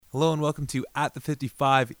Hello and welcome to At the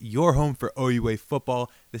 55, your home for OUA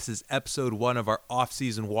football. This is episode 1 of our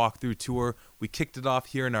off-season walkthrough tour. We kicked it off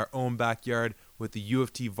here in our own backyard with the U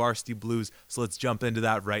of T Varsity Blues, so let's jump into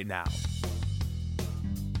that right now.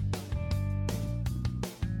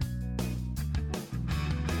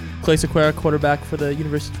 Clay Sequeira, quarterback for the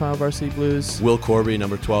University of Toronto Varsity Blues. Will Corby,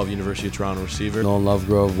 number 12, University of Toronto receiver. Nolan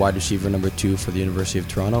Lovegrove, wide receiver number 2 for the University of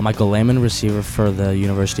Toronto. Michael Lehman, receiver for the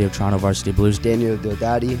University of Toronto Varsity Blues. Daniel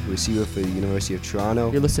Dildadi, receiver for the University of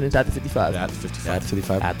Toronto. You're listening to At the 55. At the 55. At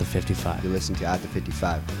 55. At the 55. You're listening to At the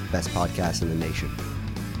 55, best podcast in the nation.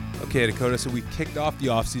 Okay, Dakota, so we kicked off the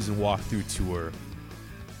off-season walkthrough tour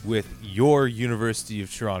with your University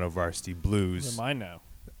of Toronto Varsity Blues. They're mine now.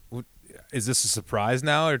 Is this a surprise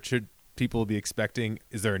now, or should people be expecting,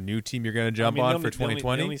 is there a new team you're going to jump on for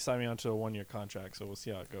 2020? They only signed me onto a one-year contract, so we'll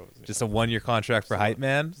see how it goes. Just a one-year contract for Hype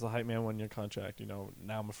Man? Just a Hype Man one-year contract. You know,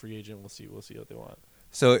 now I'm a free agent. We'll see what they want.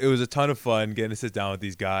 So it was a ton of fun getting to sit down with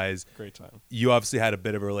these guys. Great time. You obviously had a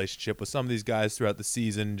bit of a relationship with some of these guys throughout the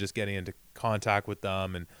season, just getting into contact with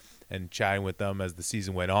them and chatting with them as the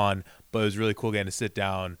season went on. But it was really cool getting to sit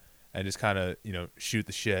down and just kind of, shoot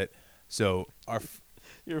the shit. So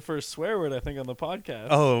Your first swear word, I think, on the podcast.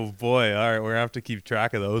 Oh boy! All right, we're gonna have to keep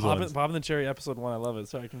track of those ones. Bob and the Cherry, episode 1. I love it.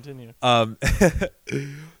 Sorry, continue.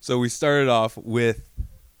 So we started off with,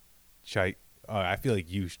 I feel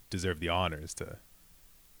like you deserve the honors to.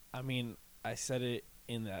 I mean, I said it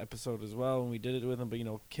in the episode as well when we did it with him, but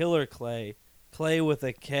Killer Clay with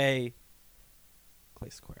a K, Clay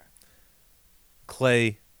Sequeira.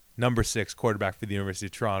 Clay, number 6, quarterback for the University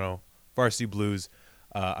of Toronto Varsity Blues.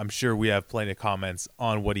 I'm sure we have plenty of comments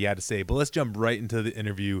on what he had to say, but let's jump right into the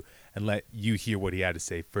interview and let you hear what he had to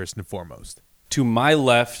say first and foremost. To my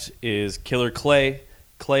left is Killer Clay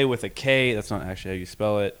with a K. That's not actually how you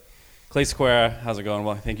spell it. Clay Sequeira, how's it going?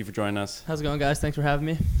 Well, thank you for joining us. How's it going, guys? Thanks for having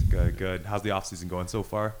me. Good. How's the offseason going so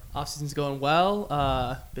far? Offseason's going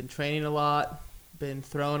well. Been training a lot. Been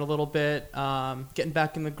throwing a little bit. Getting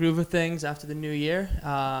back in the groove of things after the new year.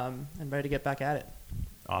 And ready to get back at it.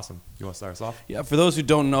 Awesome. You want to start us off? Yeah, for those who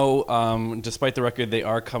don't know, despite the record, they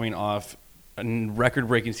are coming off a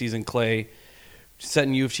record-breaking season. Clay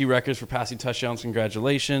setting U of T records for passing touchdowns.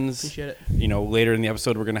 Congratulations. Appreciate it. Later in the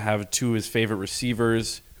episode, we're going to have 2 of his favorite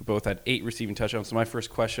receivers who both had 8 receiving touchdowns. So my first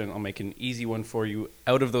question, I'll make an easy one for you.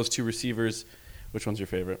 Out of those 2 receivers, which one's your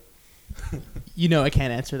favorite? I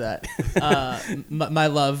can't answer that. My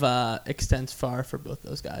love extends far for both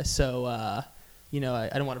those guys. So, I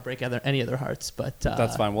don't want to break any other hearts, but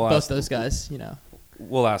that's fine. We'll both ask those guys,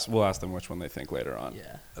 We'll ask them which one they think later on.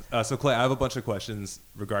 Yeah. So Clay, I have a bunch of questions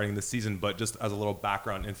regarding the season, but just as a little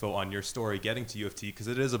background info on your story getting to U of T, because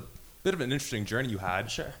it is a bit of an interesting journey you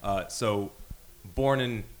had. Sure. So born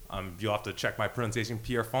in, you'll have to check my pronunciation,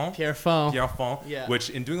 Pierrefonds. Pierrefonds. Yeah. Which,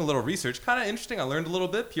 in doing a little research, kind of interesting. I learned a little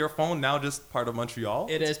bit. Pierrefonds, now just part of Montreal.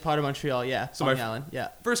 It is part of Montreal, yeah. So Long Island, yeah.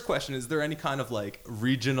 First question, is there any kind of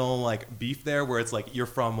regional beef there where it's you're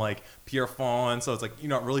from Pierrefonds, so it's you're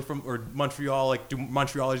not really from, or Montreal, do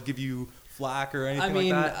Montrealers give you flack or anything like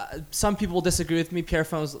that? Some people disagree with me.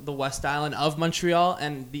 Pierrefonds is the West Island of Montreal,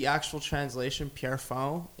 and the actual translation,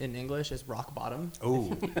 Pierrefonds, in English is rock bottom. Oh.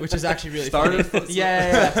 Which is actually really funny.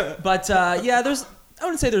 Yeah. But, I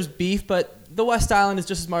wouldn't say there's beef, but the West Island is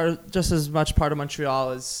just as much part of Montreal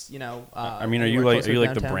as, are you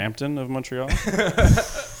like the Brampton of Montreal?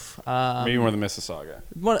 Maybe more the Mississauga.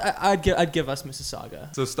 I'd give us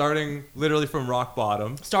Mississauga. So starting literally from rock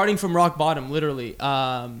bottom. Starting from rock bottom, literally.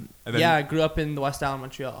 I grew up in the West Island,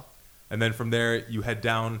 Montreal. And then from there, you head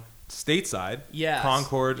down stateside. Yes.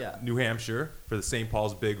 Concord, New Hampshire, for the St.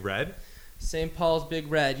 Paul's Big Red. St. Paul's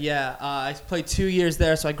Big Red, yeah. I played 2 years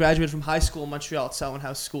there, so I graduated from high school in Montreal at Selwyn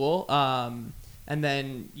House School. And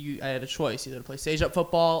then I had a choice, either to play stage up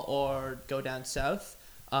football or go down south.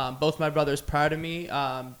 Both my brothers prior to me,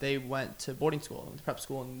 they went to boarding school, prep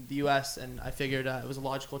school in the U.S., and I figured it was a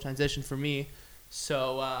logical transition for me.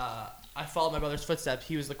 So I followed my brother's footsteps.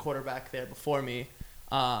 He was the quarterback there before me.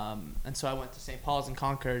 And so I went to St. Paul's in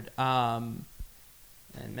Concord.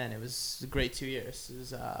 And man, it was a great 2 years.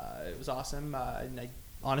 It was awesome. And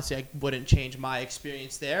honestly, I wouldn't change my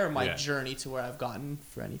experience there or my journey to where I've gotten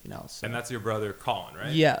for anything else. So. And that's your brother, Colin,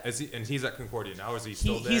 right? Yeah. And he's at Concordia now. Is he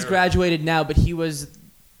still there? He's graduated now, but he was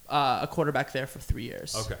a quarterback there for 3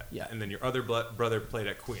 years. Okay. Yeah. And then your other brother played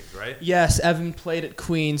at Queens, right? Yes, Evan played at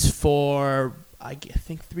Queens for, I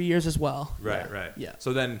think, 3 years as well. Right. Yeah.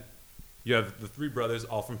 So then you have the 3 brothers,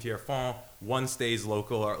 all from Pierrefonds. One stays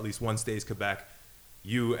local, or at least one stays Quebec.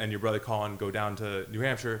 You and your brother Colin go down to New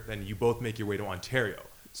Hampshire, then you both make your way to Ontario.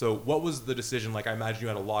 So what was the decision? I imagine you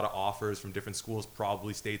had a lot of offers from different schools,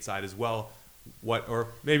 probably stateside as well. what, or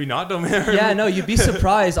maybe not, don't matter. Yeah, no, you'd be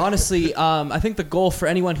surprised. Honestly, I think the goal for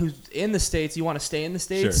anyone who's in the States, you want to stay in the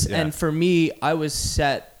States. Sure, yeah. And for me, I was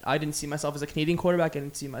set. I didn't see myself as a Canadian quarterback. I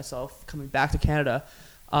didn't see myself coming back to Canada.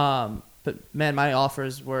 But, man, my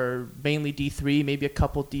offers were mainly D3. Maybe a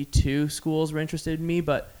couple D2 schools were interested in me,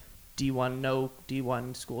 but no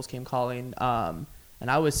D1 schools came calling. And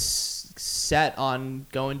I was set on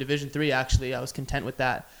going Division 3, actually. I was content with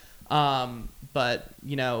that. But,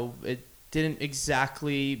 it didn't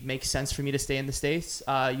exactly make sense for me to stay in the States.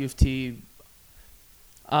 U of T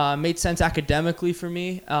made sense academically for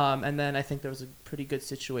me. And then I think there was a pretty good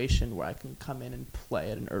situation where I can come in and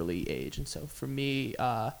play at an early age. And so for me,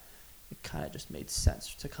 it kind of just made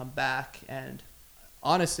sense to come back. And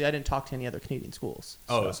honestly, I didn't talk to any other Canadian schools.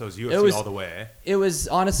 So it was UFC all the way. It was,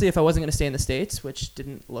 honestly, if I wasn't going to stay in the States, which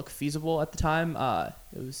didn't look feasible at the time,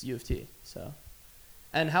 it was U of T. So,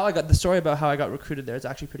 and the story about how I got recruited there is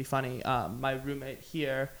actually pretty funny. My roommate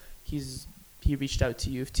here, he reached out to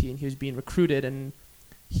U of T and he was being recruited, and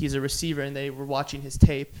he's a receiver, and they were watching his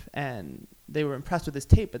tape and they were impressed with his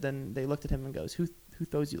tape, but then they looked at him and goes, who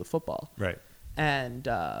throws you the football? Right. And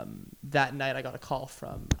that night I got a call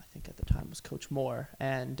from, I think at the time was Coach Moore,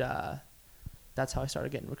 and that's how I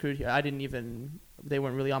started getting recruited here. They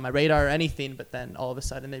weren't really on my radar or anything, but then all of a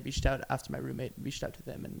sudden they reached out after my roommate reached out to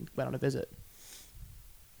them and went on a visit.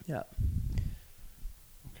 Yeah.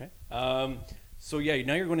 Okay. So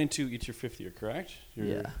now you're going into your fifth year, correct?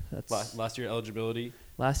 That's last year eligibility.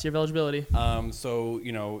 Last year of eligibility. So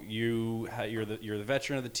you're the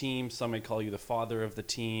veteran of the team. Some may call you the father of the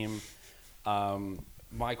team.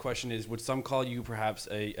 My question is, would some call you perhaps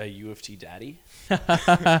a U of T daddy?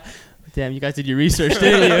 Damn, you guys did your research,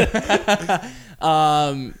 didn't you?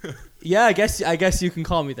 Yeah, I guess you can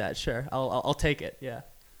call me that. Sure, I'll take it. Yeah.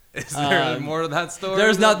 Is there more to that story?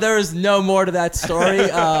 There is no more to that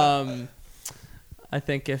story. I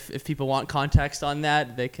think if people want context on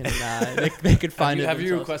that, they can they could find it. Have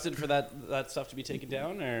you requested for that stuff to be taken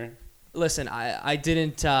down, or? Listen, I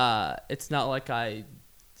didn't. It's not like I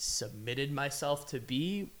submitted myself to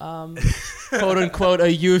be quote unquote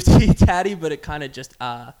a U of T daddy, but it kind of just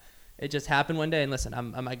happened one day. And listen,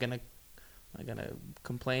 am I gonna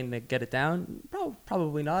complain to get it down?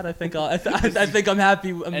 Probably not. I think I think I'm happy.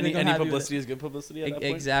 Any publicity is good publicity at that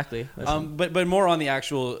point? Exactly. But more on the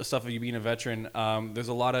actual stuff of you being a veteran. There's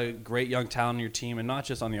a lot of great young talent on your team, and not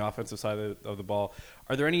just on the offensive side of the ball.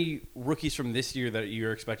 Are there any rookies from this year that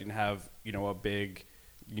you're expecting to have a big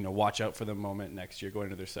watch out for the moment next year going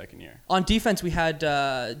into their second year? On defense, we had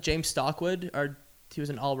James Stockwood. He was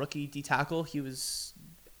an all-rookie D-tackle. He was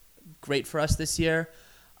great for us this year.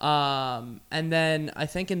 And then I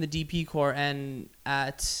think in the DP core and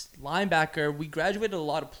at linebacker, we graduated a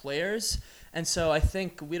lot of players. And so I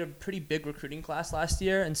think we had a pretty big recruiting class last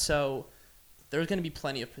year. And so there's going to be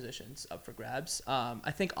plenty of positions up for grabs.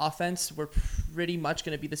 I think offense, we're pretty much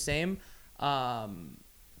going to be the same. I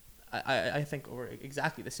think we're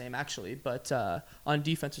exactly the same, actually. But on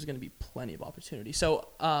defense, there's going to be plenty of opportunity. So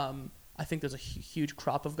I think there's a huge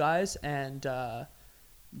crop of guys. And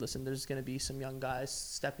listen, there's going to be some young guys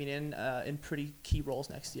stepping in pretty key roles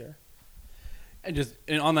next year.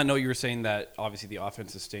 And on that note, you were saying that obviously the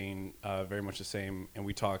offense is staying very much the same. And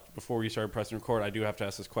we talked before we started pressing record. I do have to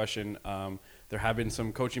ask this question. There have been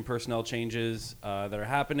some coaching personnel changes that are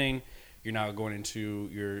happening. You're now going into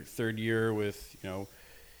your third year with,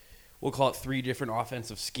 we'll call it 3 different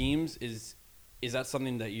offensive schemes. Is that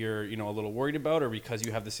something that you're, a little worried about, or because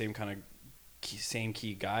you have the same kind of same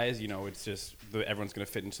key guys, it's just everyone's going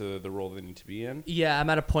to fit into the role they need to be in? Yeah, I'm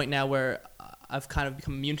at a point now where I've kind of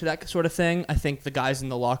become immune to that sort of thing. I think the guys in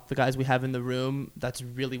the lock, the guys we have in the room, that's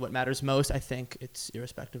really what matters most. I think it's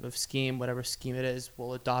irrespective of scheme, whatever scheme it is,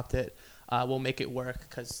 we'll adopt it. We'll make it work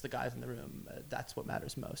because the guys in the room, that's what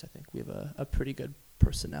matters most. I think we have a pretty good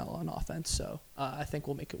personnel on offense, so I think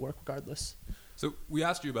we'll make it work regardless. So we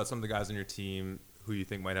asked you about some of the guys on your team who you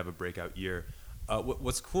think might have a breakout year.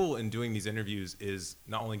 What's cool in doing these interviews is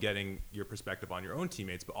not only getting your perspective on your own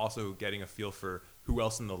teammates, but also getting a feel for who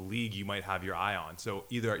else in the league you might have your eye on. So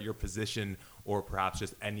either at your position or perhaps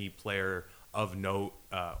just any player of note,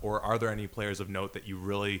 or are there any players of note that you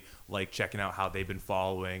really like checking out how they've been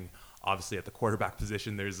following? Obviously, at the quarterback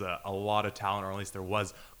position, there's a lot of talent, or at least there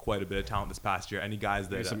was quite a bit of talent this past year. Any guys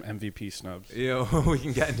that... Maybe some MVP snubs. We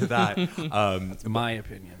can get into that. That's my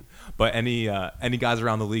opinion. But any guys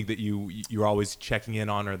around the league that you're always checking in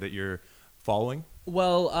on or that you're following?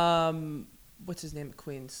 Well, what's his name at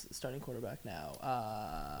Queens, starting quarterback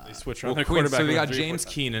now? They switched around their Queens, quarterback. so they got James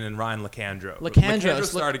Keenan and Ryan Lacandro. Lacandro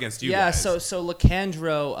started against you guys. guys. So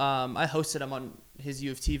Lacandro, I hosted him on his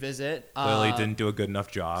U of T visit. Clearly didn't do a good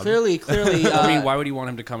enough job. Clearly. I mean, why would he want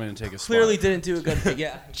him to come in and take a Clearly spot? didn't do a good.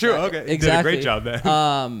 Yeah. True. Okay. He did a great job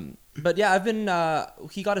then. But yeah, I've been.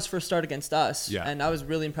 He got his first start against us, Yeah. and I was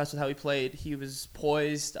really impressed with how he played. He was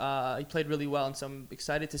poised. He played really well, and so I'm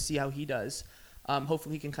excited to see how he does.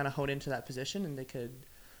 Hopefully, he can kind of hone into that position, and they could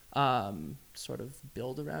sort of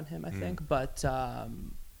build around him. I think, but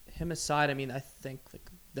him aside, I mean, I think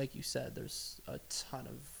like you said, there's a ton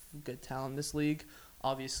of good talent in this league.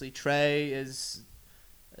 Obviously, Trey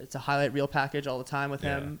it's a highlight reel package all the time with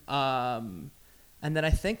him. And then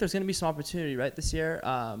I think there's going to be some opportunity, right, this year.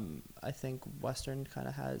 I think Western kind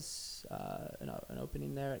of has an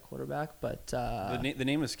opening there at quarterback. But The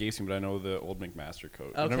name escapes me, but I know the old McMaster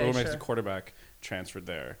coach. Okay, Old sure. McMaster quarterback transferred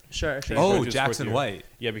there. Sure. He's Oh, coach's Jackson fourth year. White.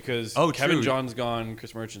 Yeah, because Oh, Kevin true. John's gone,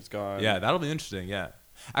 Chris Merchant's gone. Yeah, that'll be interesting. Yeah.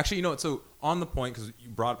 Actually, you know what? So on the point, because you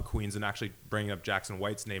brought up Queens, and actually bringing up Jackson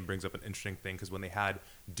White's name brings up an interesting thing, because when they had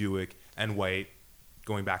Dewick and White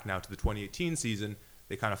going back now to the 2018 season,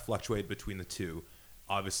 they kind of fluctuated between the two.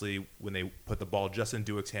 Obviously, when they put the ball just in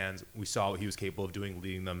Dewick's hands, we saw what he was capable of doing,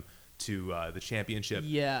 leading them to the championship.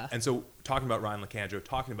 Yeah. And so talking about Ryan LeCandro,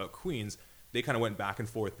 talking about Queens, they kind of went back and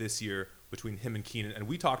forth this year between him and Keenan. And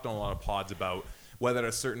we talked on a lot of pods about whether at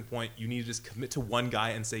a certain point you need to just commit to one guy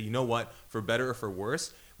and say, you know what, for better or for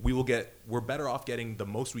worse, we're better off getting the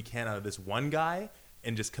most we can out of this one guy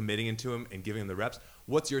and just committing into him and giving him the reps.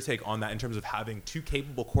 What's your take on that in terms of having two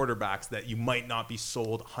capable quarterbacks that you might not be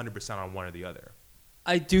sold 100% on one or the other?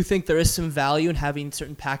 I do think there is some value in having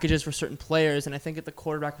certain packages for certain players, and I think at the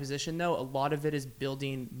quarterback position, though, a lot of it is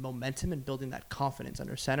building momentum and building that confidence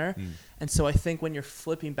under center. And so I think when you're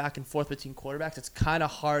flipping back and forth between quarterbacks, it's kind of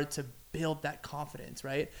hard to build that confidence,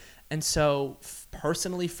 right? And so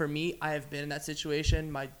personally for me, I have been in that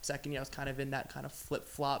situation. My second year, I was kind of in that kind of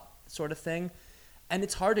flip-flop sort of thing. And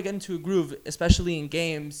it's hard to get into a groove, especially in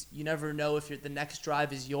games. You never know if the next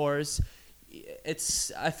drive is yours.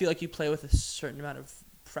 I feel like you play with a certain amount of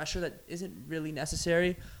pressure that isn't really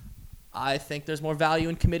necessary. I think there's more value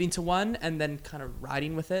in committing to one and then kind of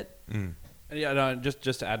riding with it. And yeah, no, just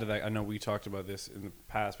to add to that, I know we talked about this in the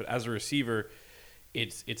past, but as a receiver,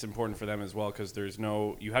 it's important for them as well, because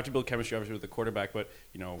you have to build chemistry obviously with the quarterback, but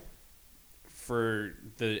for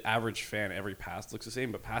the average fan, every pass looks the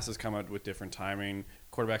same, but passes come out with different timing.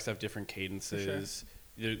 Quarterbacks have different cadences.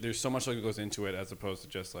 There's so much that goes into it, as opposed to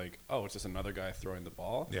just like, oh, it's just another guy throwing the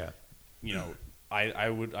ball. Yeah.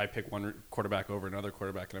 I pick one quarterback over another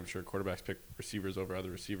quarterback, and I'm sure quarterbacks pick receivers over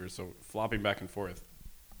other receivers. So flopping back and forth,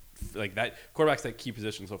 like that, quarterbacks that key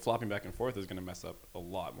position. So flopping back and forth is going to mess up a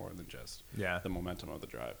lot more than just the momentum of the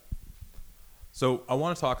drive. So I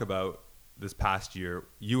want to talk about this past year,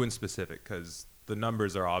 you in specific, because the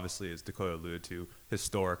numbers are obviously, as Dakota alluded to,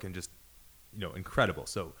 historic and just incredible.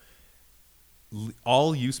 So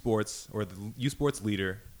all U Sports, or the U Sports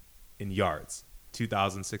leader in yards,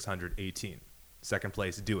 2,618. Second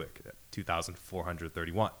place, Dewick at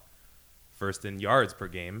 2,431. First in yards per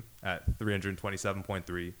game at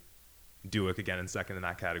 327.3. Dewick again in second in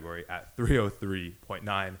that category at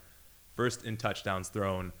 303.9. First in touchdowns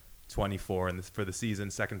thrown, 24 for the season.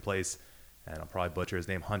 Second place, and I'll probably butcher his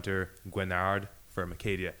name, Hunter Guenard for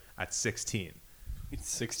Macadia at 16.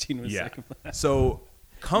 16 was second place. So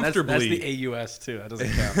comfortably, that's the AUS too. That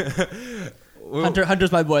doesn't count.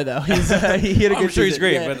 Hunter's my boy, though. He had a good I'm sure he's season.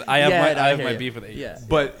 great, Yeah. but I have hear my you. beef with AUS. Yeah.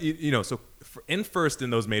 But so in first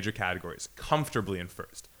in those major categories, comfortably in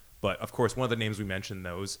first. But of course, one of the names we mentioned,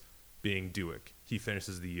 those being Dewick, he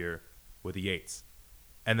finishes the year with the 8s.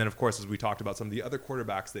 And then, of course, as we talked about some of the other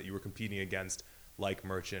quarterbacks that you were competing against, like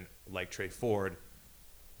Merchant, like Trey Ford,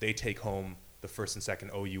 they take home the first and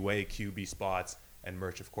second OUA QB spots, and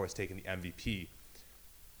Merchant, of course, taking the MVP.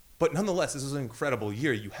 But nonetheless, this was an incredible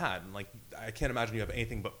year you had. And I can't imagine you have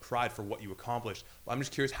anything but pride for what you accomplished. But I'm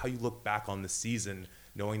just curious how you look back on the season,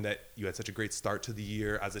 knowing that you had such a great start to the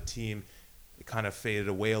year as a team. It kind of faded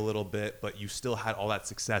away a little bit, but you still had all that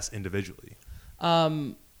success individually.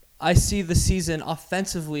 I see the season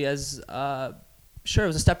offensively as, sure, it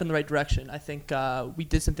was a step in the right direction. I think we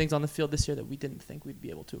did some things on the field this year that we didn't think we'd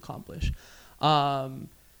be able to accomplish.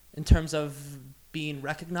 In terms of being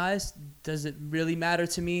recognized, does it really matter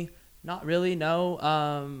to me? Not really, no.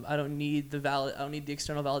 I don't need the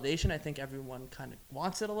external validation. I think everyone kind of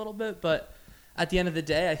wants it a little bit, but at the end of the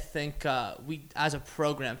day, I think we, as a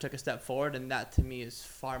program, took a step forward, and that to me is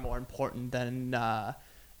far more important than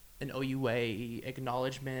an OUA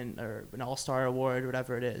acknowledgement or an All-Star award,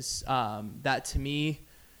 whatever it is. That to me,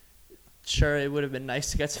 sure, it would have been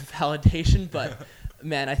nice to get some validation, but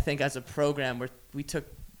man, I think as a program, we took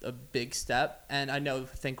a big step, and I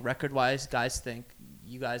think record-wise, guys think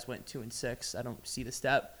you guys went 2-6. I don't see the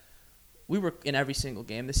step. We were in every single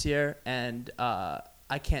game this year, and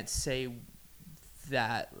I can't say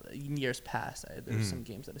that in years past. There's some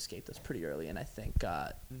games that escaped us pretty early, and I think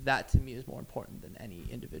that to me is more important than any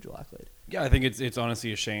individual accolade. Yeah, I think it's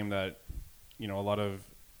honestly a shame that, a lot of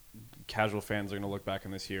casual fans are going to look back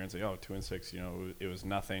on this year and say, oh, 2-6, it was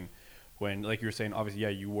nothing. When, like you were saying, obviously, yeah,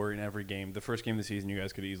 you were in every game. The first game of the season, you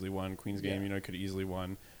guys could have easily won. Queen's game, could have easily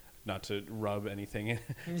won. Not to rub anything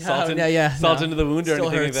salt into the wound or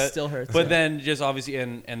anything like that. Still hurts. But then just obviously,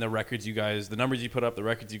 and the records you guys, the numbers you put up, the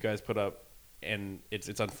records you guys put up, and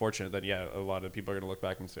it's unfortunate that, a lot of people are going to look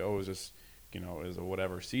back and say, oh, it was just, it was a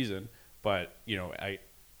whatever season. But,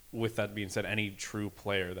 with that being said, any true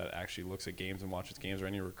player that actually looks at games and watches games, or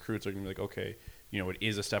any recruits are going to be like, okay, it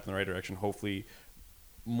is a step in the right direction. Hopefully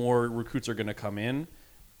more recruits are going to come in.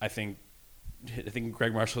 I think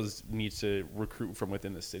Greg Marshall needs to recruit from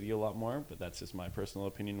within the city a lot more, but that's just my personal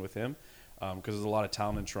opinion with him, because there's a lot of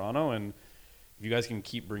talent in Toronto, and if you guys can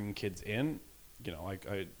keep bringing kids in, I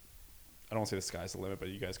don't want to say the sky's the limit, but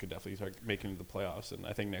you guys could definitely start making the playoffs, and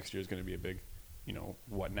I think next year is going to be a big,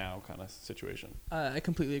 what now kind of situation. I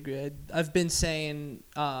completely agree. I've been saying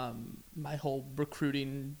my whole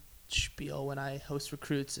recruiting spiel when I host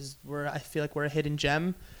recruits is where I feel like we're a hidden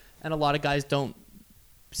gem, and a lot of guys don't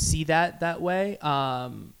see that way.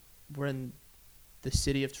 We're in the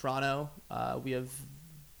city of Toronto. We have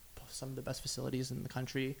some of the best facilities in the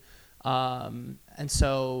country, and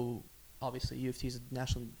so obviously U of T is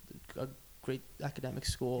a great academic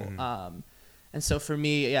school. And so for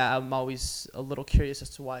me, I'm always a little curious as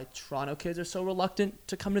to why Toronto kids are so reluctant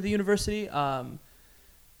to come to the university. But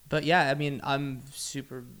I'm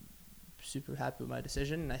super happy with my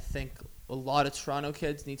decision, and I think a lot of Toronto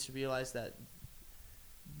kids need to realize that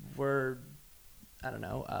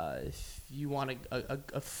if you want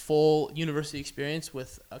a full university experience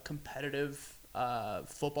with a competitive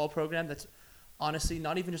football program that's honestly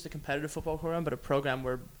not even just a competitive football program, but a program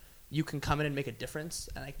where you can come in and make a difference.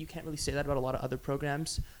 And you can't really say that about a lot of other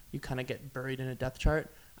programs. You kind of get buried in a depth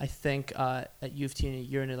chart. I think at U of T,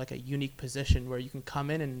 you're in a unique position where you can come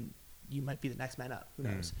in and you might be the next man up. Who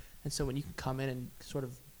knows? And so when you can come in and sort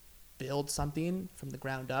of build something from the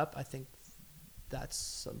ground up, I think that's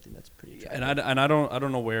something that's pretty attractive. And I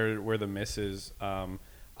don't know where the miss is.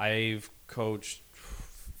 I've coached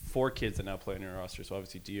 4 kids that now play on your roster. So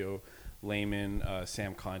obviously Dio Lehman,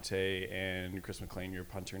 Sam Conte, and Chris McLean, your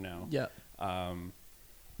punter now. Yeah.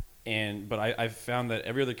 But I've found that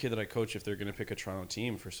every other kid that I coach, if they're going to pick a Toronto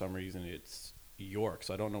team, for some reason it's York.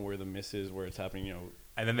 So I don't know where the miss is, where it's happening.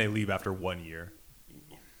 And then they leave after 1 year.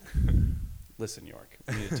 Listen, York,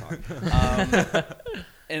 we need to talk.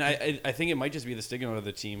 And I think it might just be the stigma of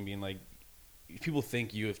the team being like, people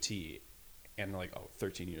think U of T, and they're like,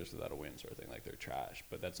 13 years without a win, sort of thing, like they're trash.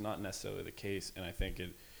 But that's not necessarily the case. And I think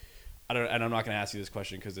and I'm not going to ask you this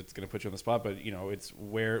question because it's going to put you on the spot, but it's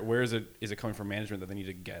where is it coming from management that they need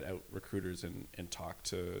to get out recruiters and talk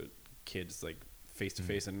to kids like face to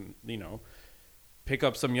face, and pick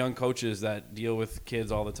up some young coaches that deal with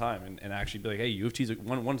kids all the time and actually be like, hey, U of T's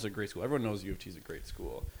one's a great school. Everyone knows U of T's a great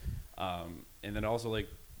school. And then also like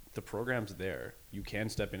the program's there. You can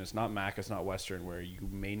step in. It's not MAC, it's not Western, where you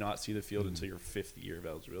may not see the field until your 5th year of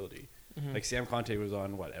eligibility. Like Sam Conte was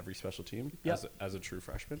on every special team as a true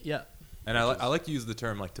freshman. Yeah. And I like to use the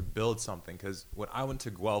term to build something, because when I went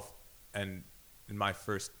to Guelph, and in my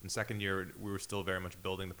first and second year, we were still very much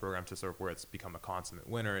building the program to sort of where it's become a consummate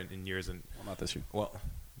winner in years. And not this year. Well,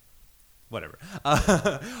 whatever.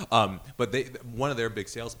 But one of their big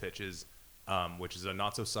sales pitches, which is a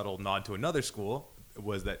not so subtle nod to another school,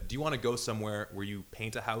 was that, do you want to go somewhere where you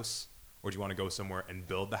paint a house, or do you want to go somewhere and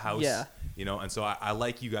build the house? Yeah. And so I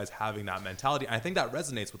like you guys having that mentality. And I think that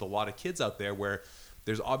resonates with a lot of kids out there, where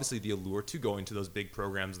there's obviously the allure to going to those big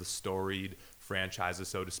programs, the storied franchises,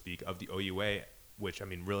 so to speak, of the OUA, which,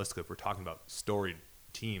 realistically, if we're talking about storied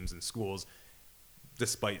teams and schools,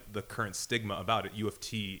 despite the current stigma about it, U of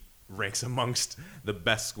T ranks amongst the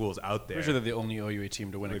best schools out there. I'm sure they're the only OUA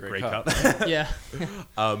team to win a Grey Cup. Yeah.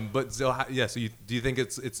 But so do you think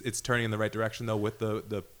it's turning in the right direction, though, with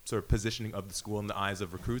the sort of positioning of the school in the eyes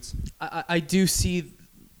of recruits? I do see.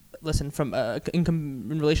 Listen, from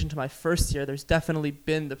in relation to my first year, there's definitely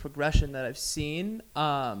been the progression that I've seen.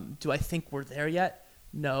 Do I think we're there yet?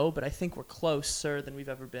 No, but I think we're closer than we've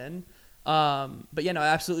ever been. But I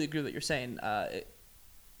absolutely agree with what you're saying.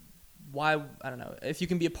 Why? I don't know. If you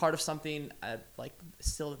can be a part of something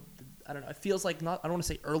still, I don't know. It feels like I don't want to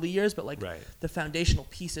say early years, but the foundational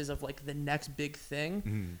pieces of the next big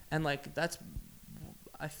thing, and that's.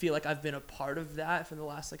 I feel like I've been a part of that for the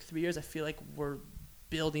last 3 years. I feel like we're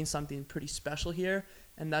building something pretty special here.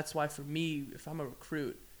 And that's why for me, if I'm a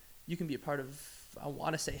recruit, you can be a part of, I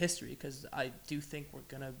want to say history, because I do think we're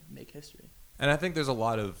going to make history. And I think there's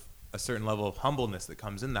a certain level of humbleness that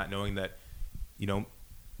comes in that, knowing that,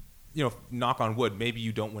 knock on wood, maybe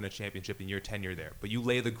you don't win a championship in your tenure there, but you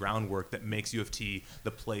lay the groundwork that makes U of T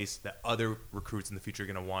the place that other recruits in the future are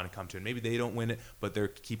going to want to come to. And maybe they don't win it, but they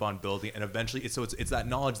keep on building. And eventually, it's that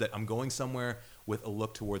knowledge that I'm going somewhere with a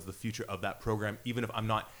look towards the future of that program, even if I'm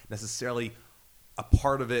not necessarily a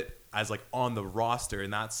part of it as like on the roster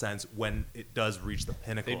in that sense when it does reach the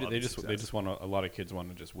pinnacle. They just want a lot of kids want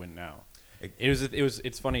to just win now.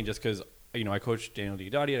 It's funny just because I coached Daniel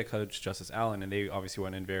Diodati, I coached Justice Allen, and they obviously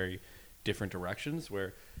went in very different directions.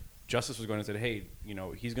 Where Justice was going and said, hey,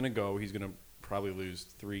 he's going to probably lose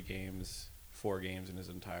 4 games in his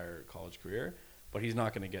entire college career, but he's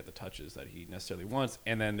not going to get the touches that he necessarily wants.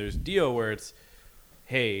 And then there's Dio where it's,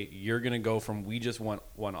 hey, you're going to go from we just won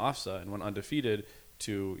OFSA and went undefeated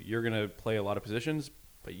to you're going to play a lot of positions,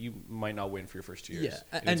 but you might not win for your first 2 years.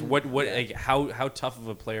 Yeah, and like, how tough of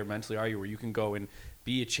a player mentally are you where you can go and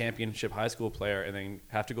be a championship high school player and then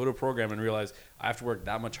have to go to a program and realize I have to work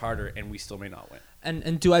that much harder and we still may not win.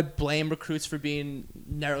 And do I blame recruits for being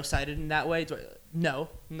narrow-sighted in that way? No,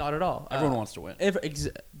 not at all. Everyone wants to win.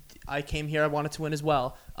 I came here, I wanted to win as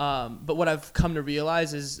well. But what I've come to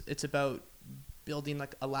realize is it's about building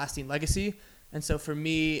like a lasting legacy. And so for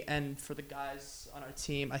me and for the guys on our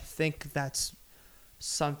team, I think that's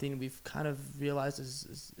something we've kind of realized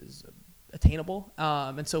is attainable.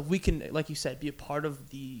 And so if we can, like you said, be a part of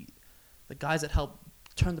the guys that help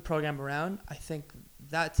turn the program around, I think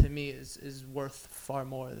that to me is worth far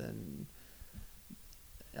more than,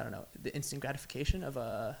 I don't know, the instant gratification of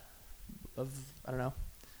I don't know.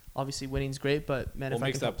 Obviously, winning's great, but man, if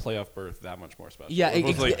makes that playoff berth that much more special. Yeah,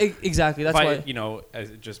 exactly. That's why. I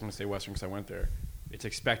just want to say Western because I went there. It's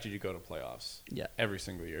expected you go to playoffs. Yeah. Every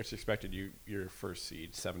single year, it's expected your first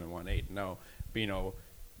seed 7-1, 8-0.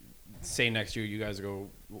 But say next year you guys go,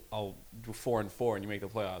 I'll do 4-4, and you make the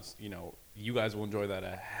playoffs. You guys will enjoy that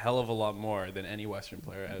a hell of a lot more than any Western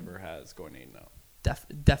player ever has going 8-0.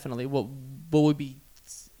 Definitely. What would be?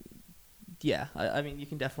 Yeah, I mean, you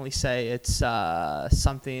can definitely say it's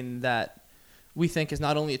something that we think is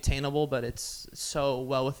not only attainable, but it's so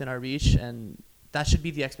well within our reach, and that should be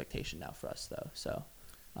the expectation now for us, though. So,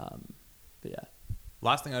 but yeah.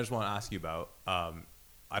 Last thing I just want to ask you about,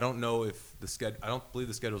 I don't know if I don't believe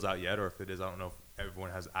the schedule's out yet, or if it is, I don't know if everyone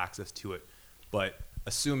has access to it, but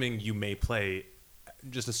assuming you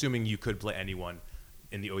could play anyone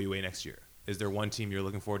in the OUA next year, is there one team you're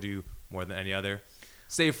looking forward to more than any other?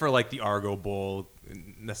 Save for like the Argo Bowl,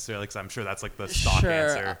 necessarily, because I'm sure that's like the stock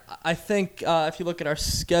answer. I think if you look at our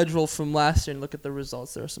schedule from last year and look at the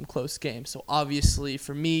results, there are some close games. So obviously,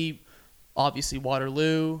 for me,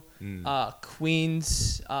 Waterloo,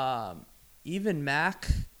 Queens, even Mac,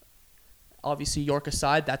 obviously York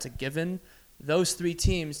aside, that's a given. Those 3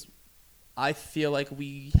 teams, I feel like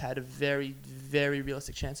we had a very, very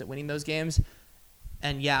realistic chance at winning those games.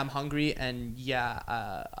 And yeah, I'm hungry, and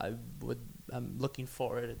yeah, I'm looking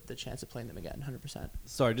forward to the chance of playing them again, 100%.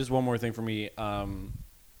 Sorry, just one more thing for me.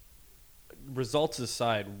 Results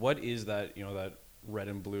aside, what is that that red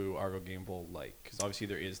and blue Argo Game Bowl like? Because obviously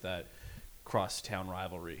there is that cross-town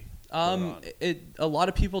rivalry. A lot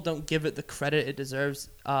of people don't give it the credit it deserves.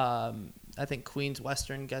 I think Queens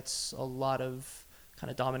Western gets a lot of, kind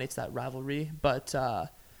of dominates that rivalry, but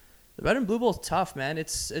the red and blue bowl is tough, man.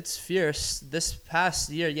 It's fierce. This past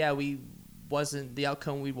year, yeah, we wasn't the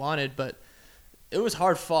outcome we wanted, but it was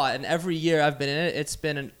hard fought, and every year I've been in it, it's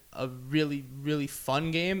been a really, really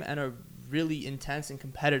fun game and a really intense and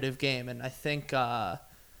competitive game. And I think I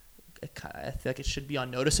feel like it should be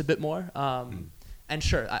on notice a bit more. And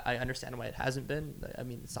sure, I understand why it hasn't been. I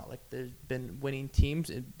mean, it's not like there's been winning teams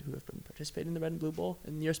who have been participating in the Red and Blue Bowl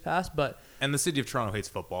in years past. And the city of Toronto hates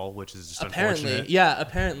football, which is just apparently, unfortunate. Yeah,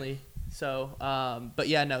 apparently. So, but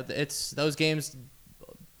yeah, no, it's those games.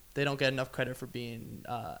 They don't get enough credit for being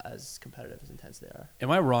as competitive, as intense they are.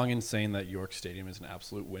 Am I wrong in saying that York Stadium is an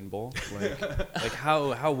absolute wind bowl? Like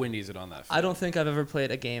how windy is it on that field? I don't think I've ever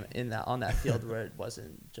played a game on that field where it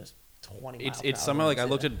wasn't just 20 miles. It's somehow like I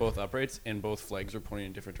looked at both uprights and both flags were pointing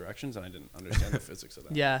in different directions, and I didn't understand the physics of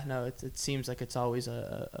that. Yeah, no, it seems like it's always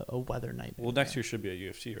a weather nightmare. Well, next year should be at U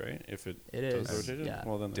of T, right? If it is. Does rotate. Yeah.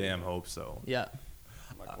 Well, then damn hope so. Yeah.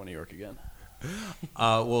 I'm not going to York again.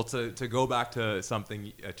 Well, to go back to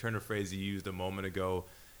something, a turn of phrase you used a moment ago,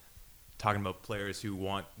 talking about players who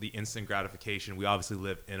want the instant gratification. We obviously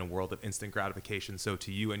live in a world of instant gratification. So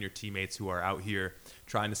to you and your teammates who are out here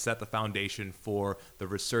trying to set the foundation for the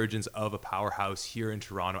resurgence of a powerhouse here in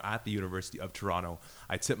Toronto at the University of Toronto,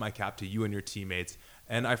 I tip my cap to you and your teammates.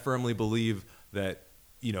 And I firmly believe that,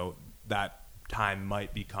 that time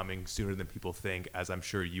might be coming sooner than people think, as I'm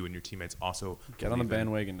sure you and your teammates also Get on the believe in.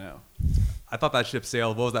 bandwagon now. I thought that ship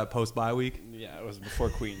sailed. What was that, post-bye week? Yeah, it was before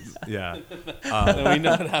Queens. Yeah. And we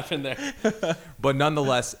know what happened there. But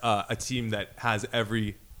nonetheless, a team that has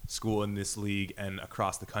every school in this league and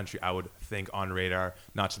across the country, I would think, on radar,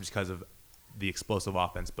 not just because of the explosive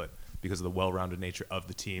offense, but because of the well-rounded nature of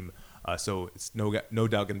the team. So it's no doubt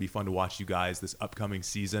going to be fun to watch you guys this upcoming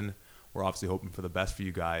season. We're obviously hoping for the best for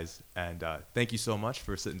you guys. And thank you so much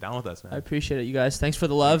for sitting down with us, man. I appreciate it, you guys. Thanks for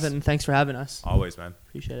the love, and thanks for having us. Always, man.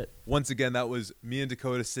 Appreciate it. Once again, that was me and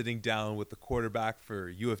Dakota sitting down with the quarterback for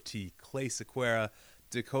U of T, Clay Sequeira.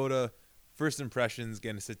 Dakota, first impressions,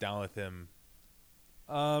 getting to sit down with him.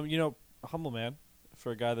 Humble man.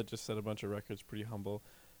 For a guy that just set a bunch of records, pretty humble.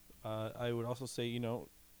 I would also say,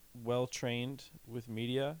 well trained with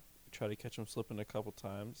media. Try to catch him slipping a couple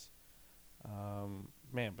times.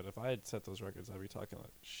 Man, but if I had set those records, I'd be talking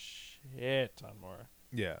like shit ton more.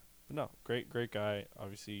 Yeah. But no, great guy.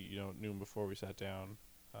 Obviously, knew him before we sat down.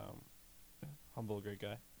 Humble, great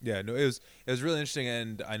guy. Yeah, no, it was really interesting,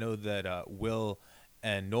 and I know that Will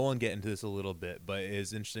and Nolan get into this a little bit, but it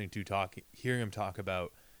is interesting to hearing him talk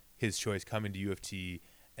about his choice coming to U of T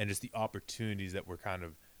and just the opportunities that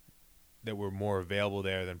were more available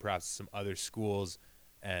there than perhaps some other schools,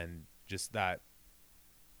 and just that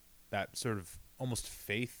sort of almost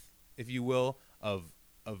faith, if you will, of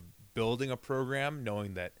building a program,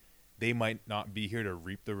 knowing that they might not be here to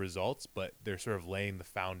reap the results, but they're sort of laying the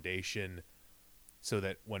foundation so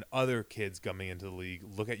that when other kids coming into the league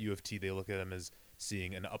look at U of T, they look at them as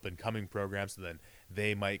seeing an up-and-coming program, so then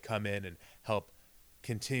they might come in and help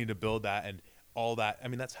continue to build that and all that. I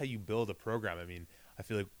mean, that's how you build a program. I mean, I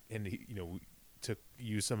feel like, and to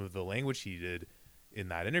use some of the language he did in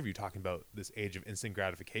that interview talking about this age of instant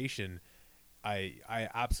gratification, I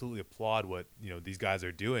absolutely applaud what these guys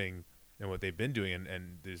are doing and what they've been doing,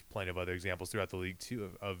 and there's plenty of other examples throughout the league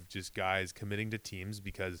too of just guys committing to teams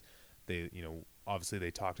because they obviously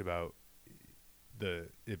they talked about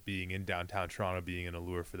it being in downtown Toronto being an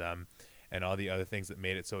allure for them and all the other things that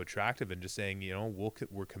made it so attractive, and just saying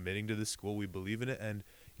we're committing to this school, we believe in it, and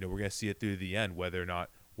we're going to see it through the end, whether or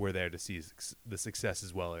not we're there to see the success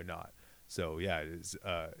as well or not. So yeah, it is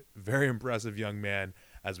a very impressive young man,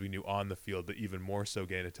 as we knew on the field, but even more so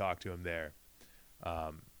getting to talk to him there.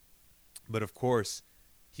 But of course,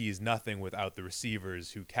 he is nothing without the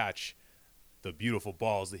receivers who catch the beautiful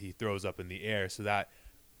balls that he throws up in the air. So that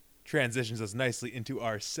transitions us nicely into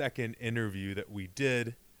our second interview that we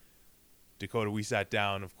did. Dakota, we sat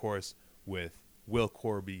down, of course, with Will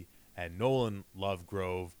Corby and Nolan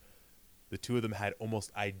Lovegrove. The two of them had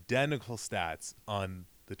almost identical stats on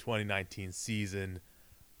the 2019 season,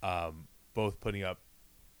 both putting up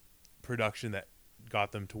production that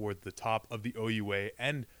got them toward the top of the OUA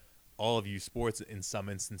and all of U Sports in some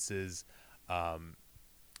instances.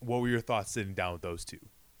 What were your thoughts sitting down with those two?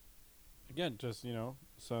 Again, just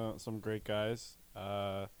some great guys.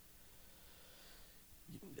 I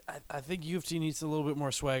think U of T needs a little bit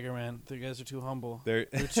more swagger, man. The guys are too humble. They're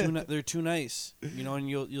too nice. And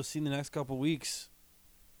you'll see in the next couple weeks.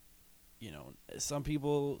 Some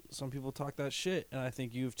people talk that shit, and I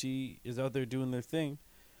think U of T is out there doing their thing.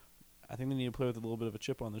 I think they need to play with a little bit of a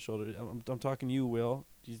chip on their shoulder. I'm talking to you, Will.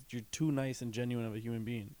 You're too nice and genuine of a human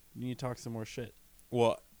being. You need to talk some more shit.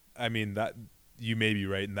 Well, I mean, that you may be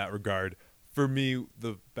right in that regard. For me,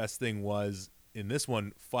 the best thing was in this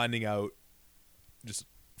one finding out just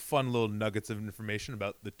fun little nuggets of information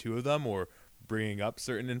about the two of them, or bringing up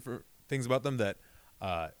certain things about them that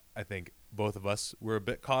I think both of us were a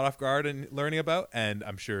bit caught off guard in learning about, and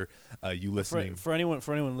I'm sure you listening. For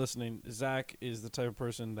anyone listening, Zach is the type of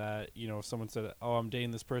person that if someone said, "Oh, I'm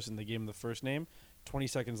dating this person," they gave him the first name. 20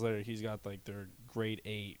 seconds later, he's got like their grade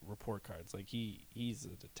 8 report cards. Like he's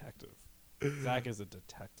a detective. Zach is a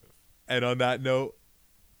detective. And on that note,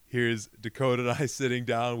 here's Dakota and I sitting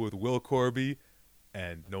down with Will Corby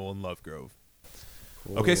and Nolan Lovegrove.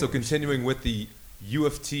 Cool. Okay, so continuing with the U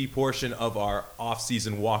of T portion of our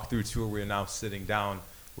off-season walkthrough tour, we are now sitting down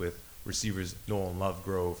with receivers Nolan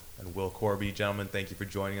Lovegrove and Will Corby. Gentlemen, thank you for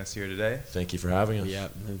joining us here today. Thank you for having us. Yeah,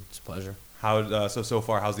 it's a pleasure. So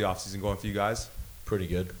far, how's the off-season going for you guys? Pretty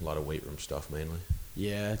good. A lot of weight room stuff mainly.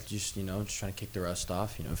 Yeah, just just trying to kick the rust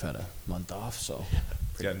off. I've had a month off, so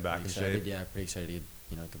Getting back in excited. shape. Yeah, pretty excited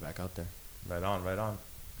to get back out there. Right on.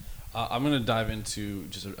 I'm going to dive into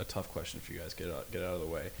just a tough question for you guys. Get out of the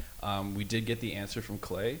way. We did get the answer from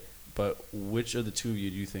Clay, but which of the two of you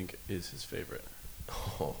do you think is his favorite?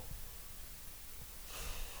 Oh.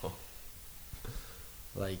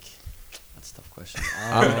 Like, that's a tough question.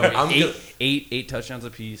 I'm Eight touchdowns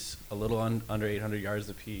apiece, a little under 800 yards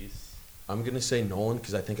apiece. I'm gonna say Nolan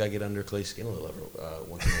because I think I get under Clay's skin a little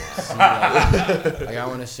once in a while. Like, I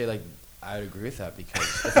want to say, like, I would agree with that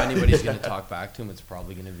because if anybody's going to talk back to him, it's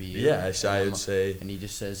probably going to be you. Yeah, I would say. And he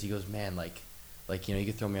just says, he goes, man, like, you know, you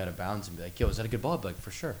could throw me out of bounds and be like, yo, is that a good ball? I'd be like,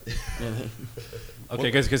 for sure. You know what I mean?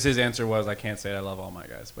 Okay, because his answer was, I can't say I love all my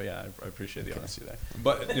guys, but yeah, I appreciate the honesty there.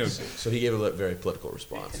 But you know, So he gave a very political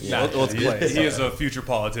response. yeah, Well, let's play. he is a future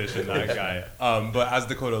politician, that guy. But as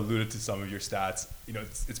Dakota alluded to some of your stats, you know,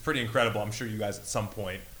 it's pretty incredible. I'm sure you guys at some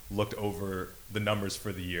point looked over the numbers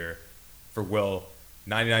for the year. For Will,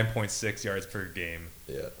 99.6 yards per game.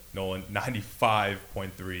 Yeah. Nolan,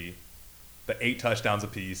 95.3. The 8 touchdowns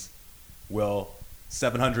apiece. Will,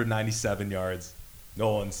 797 yards.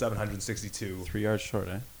 Nolan, 762. 3 yards short,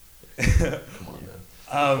 eh? Come on, man.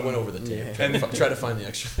 I went over the tape. Try to find the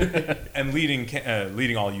extra. And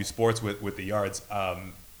leading all you sports with the yards.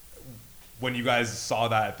 When you guys saw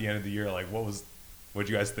that at the end of the year, like what did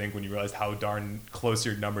you guys think when you realized how darn close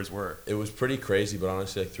your numbers were? It was pretty crazy, but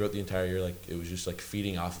honestly, like throughout the entire year, like it was just like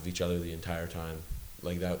feeding off of each other the entire time.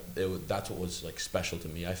 Like that's what was like special to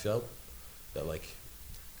me. I felt that like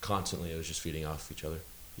constantly it was just feeding off each other.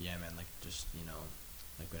 Yeah, man, like, just, you know,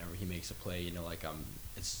 like, whenever he makes a play, you know, like,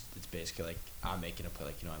 it's basically like I'm making a play,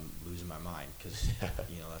 like, you know, I'm losing my mind because,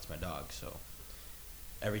 you know, that's my dog. So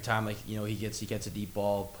every time, like, you know, he gets a deep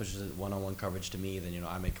ball, pushes it one-on-one coverage to me, then, you know,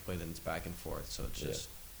 I make a play, then it's back and forth. So it's just,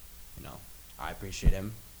 you know, I appreciate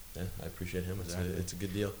him. Yeah, I appreciate him. Exactly. It's a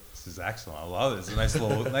good deal. This is excellent. I love it. It's a nice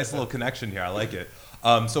little connection here. I like it.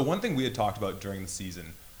 So one thing we had talked about during the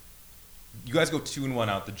season, you guys go 2-1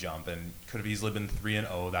 out the jump, and could have easily been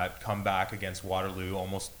 3-0. That comeback against Waterloo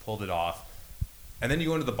almost pulled it off. And then you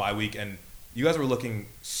go into the bye week, and you guys were looking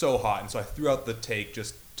so hot, and so I threw out the take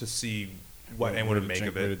just to see what anyone would make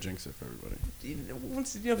of Way to it. jinx it for everybody.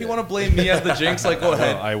 If you want to blame me as the jinx, like go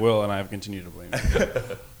ahead. No, I will, and I have continued to blame you.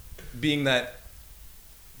 Being that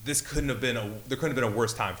there couldn't have been a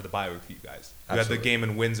worse time for the bye week for you guys. You had the Absolutely. game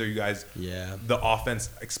in Windsor. You guys, Yeah. the offense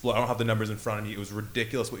exploded. I don't have the numbers in front of me. It was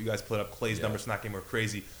ridiculous what you guys put up. Clay's Yeah. numbers from that game were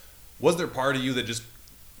crazy. Was there part of you that just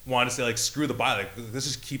wanted to say, like, screw the bye, like, let's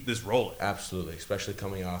just keep this rolling? Absolutely, especially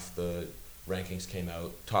coming off the rankings came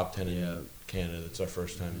out, top 10 in Canada. It's our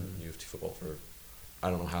first time in U of T football for I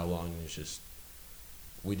don't know how long. And it's just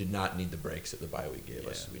we did not need the breaks that the bye week gave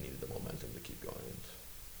us. We needed the momentum to keep going. And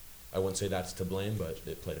I wouldn't say that's to blame, but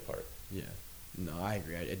it played a part. Yeah. No, I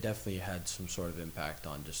agree. It definitely had some sort of impact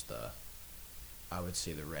on just I would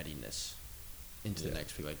say the readiness into the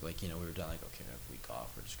next week. Like, you know, we were done, like, okay, we have a week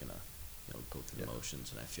off. We're just going to, you know, go through the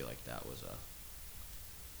motions. And I feel like that was a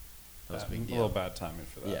big deal. A little bad timing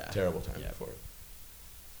for that. Yeah. Terrible time Yeah. for it.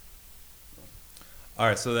 All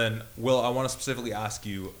right, so then, Will, I want to specifically ask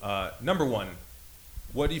you, number one,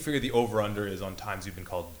 what do you figure the over-under is on times you've been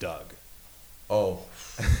called Doug? Oh,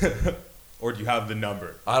 Or do you have the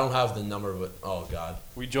number? I don't have the number, but oh god,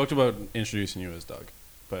 We joked about introducing you as Doug,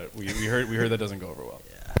 but we heard that doesn't go over well.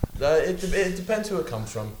 Yeah. it depends who it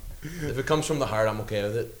comes from. If it comes from the heart, I'm okay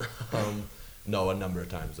with it. No, a number of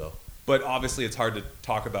times though. But obviously, it's hard to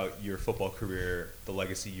talk about your football career, the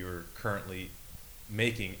legacy you're currently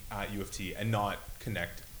making at U of T, and not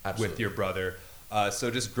connect with Absolutely. your brother. So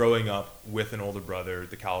just growing up with an older brother,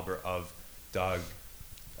 the caliber of Doug,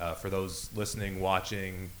 for those listening,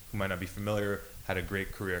 watching, who might not be familiar, had a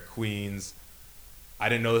great career at Queens. I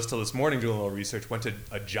didn't know this till this morning doing a little research. Went to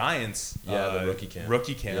a Giants the rookie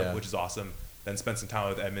camp. Yeah. which is awesome. Then spent some time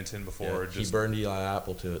with Edmonton before. He burned Eli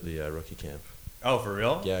Apple to at the rookie camp. Oh, for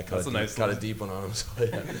real? Yeah, That's a nice cut a little- deep one on him. So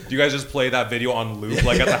yeah. Do you guys just play that video on loop,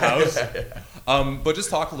 like at the house? But just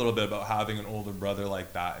talk a little bit about having an older brother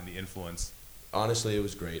like that and the influence. Honestly, it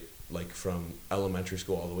was great. Like from elementary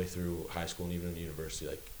school all the way through high school and even in university,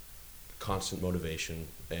 like constant motivation.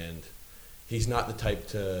 And he's not the type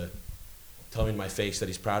to tell me in my face that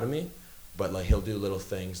he's proud of me, but like he'll do little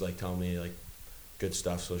things like tell me like good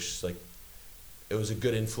stuff. So it's just like it was a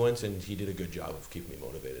good influence, and he did a good job of keeping me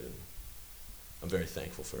motivated. And I'm very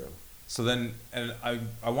thankful for him. So then, and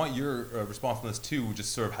I want your response on this too,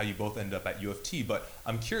 just sort of how you both ended up at U of T, but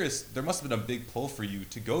I'm curious, there must have been a big pull for you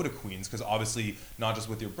to go to Queens, because obviously not just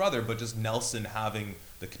with your brother, but just Nelson having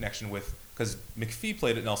the connection with, because McPhee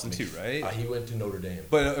played at Nelson too, right? He went to Notre Dame.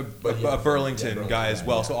 But a yeah, Burlington yeah, guy as Burlington,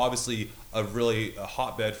 well, yeah. so obviously a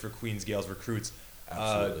hotbed for Queens Gales recruits.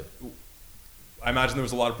 Absolutely. I imagine there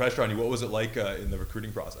was a lot of pressure on you. What was it like in the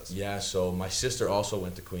recruiting process? Yeah, so my sister also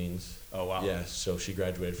went to Queens. Oh, wow. Yeah, so she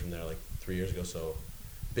graduated from there like 3 years ago. So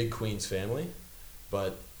big Queens family,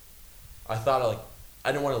 but I thought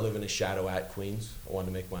I didn't want to live in a shadow at Queens. I wanted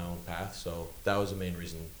to make my own path, so that was the main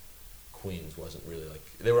reason Queens wasn't really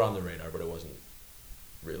they were on the radar, but it wasn't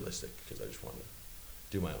realistic because I just wanted to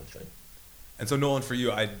do my own thing. And so, Nolan, for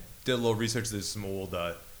you, I did a little research. There's some old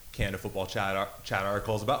Canada Football chat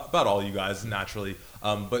articles about all you guys, naturally.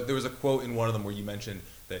 But there was a quote in one of them where you mentioned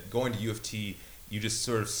that going to U of T, you just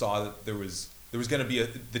sort of saw that there was going to be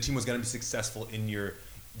the team was going to be successful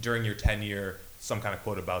during your tenure. Some kind of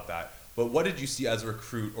quote about that. But what did you see as a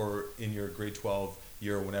recruit or in your grade 12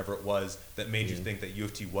 year or whenever it was that made you think that U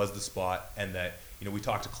of T was the spot, and that, we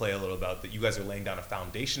talked to Clay a little about that you guys are laying down a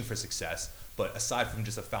foundation for success, but aside from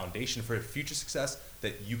just a foundation for future success,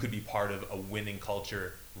 that you could be part of a winning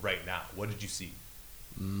culture right now? What did you see?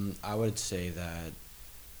 I would say that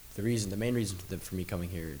the main reason for me coming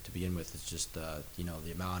here to begin with is just the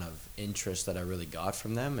amount of interest that I really got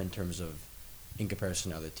from them in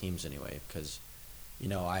comparison to other teams anyway, because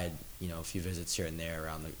I had a few visits here and there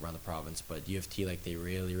around the province, but U of T, they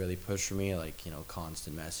really pushed for me,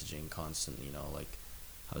 constant messaging, constant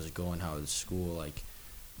how's it going, how is school,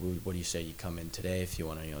 what do you say you come in today if you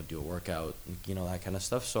want to do a workout, that kind of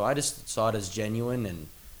stuff. So I just saw it as genuine, and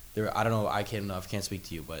I don't know, I can't speak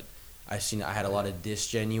to you, but I had a lot of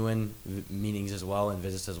disgenuine meetings as well and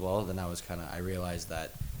visits as well. Then I realized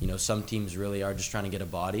that some teams really are just trying to get a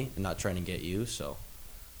body and not trying to get you. So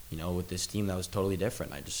with this team, that was totally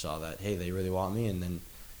different. I just saw that, hey, they really want me, and then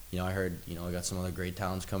I heard I got some other great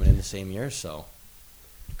talents coming in the same year, so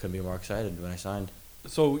couldn't be more excited when I signed.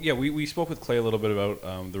 So yeah, we spoke with Clay a little bit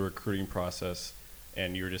about the recruiting process,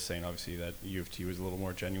 and you were just saying obviously that U of T was a little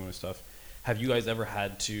more genuine and stuff. Have you guys ever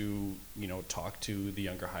had to talk to the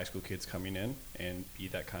younger high school kids coming in and be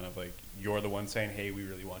that kind of you're the one saying, hey, we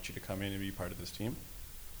really want you to come in and be part of this team?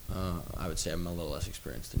 I would say I'm a little less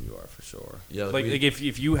experienced than you are, for sure. Yeah,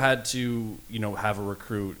 if you had to have a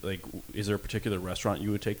recruit, is there a particular restaurant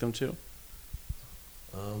you would take them to?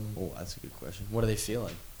 Oh, that's a good question. What are they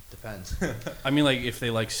feeling? Depends. I mean, if they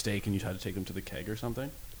like steak and you had to take them to the Keg or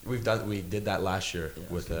something. We did that last year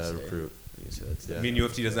with a recruit. I mean, U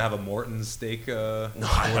of T doesn't have a Morton's steak. No,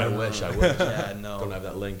 I wish. Yeah, no. Don't have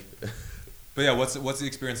that link. But yeah, what's the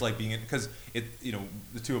experience like being in? Because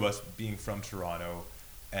the two of us being from Toronto,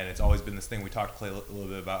 and it's always been this thing. We talked to Clay a little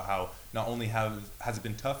bit about how not only has it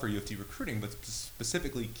been tough for U of T recruiting, but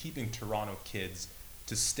specifically keeping Toronto kids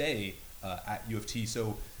to stay at U of T.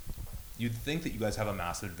 So you'd think that you guys have a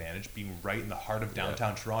massive advantage being right in the heart of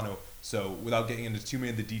downtown Toronto. So without getting into too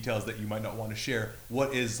many of the details that you might not want to share,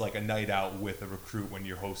 what is a night out with a recruit when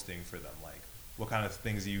you're hosting for them? What kind of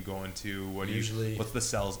things are you going to? What's the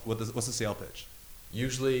sale pitch?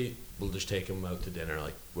 Usually we'll just take them out to dinner,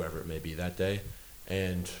 wherever it may be that day.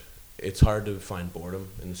 And it's hard to find boredom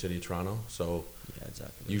in the city of Toronto. So yeah,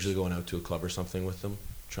 exactly. Usually going out to a club or something with them,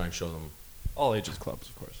 try and show them. All ages clubs,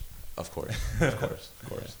 of course. Of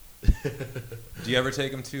course. Do you ever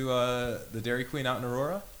take them to the Dairy Queen out in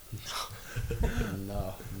Aurora?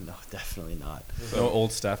 No, definitely not. No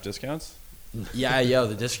old staff discounts? Yeah,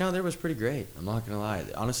 the discount there was pretty great. I'm not gonna lie.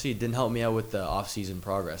 Honestly, it didn't help me out with the off-season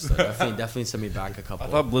progress. So definitely sent me back a couple. I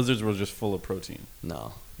thought Blizzards was just full of protein.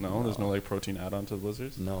 No, there's no protein add-on to the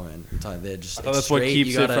Blizzards. No, man. I'm telling you, they're just. I thought that's what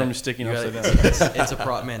keeps it from sticking upside down. It's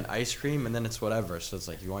a man, ice cream, and then it's whatever. So it's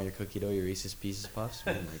you want your cookie dough, your Reese's Pieces Puffs,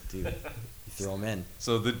 man, dude, you throw them in.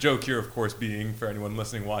 So the joke here, of course, being for anyone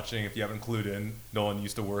listening, watching, if you haven't clued in, Nolan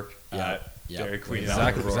used to work at Dairy Queen.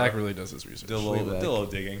 Zach really does his research. Did a little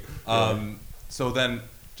digging. So then,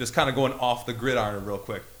 just kind of going off the gridiron real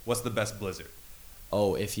quick, what's the best Blizzard?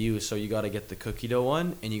 Oh, you got to get the cookie dough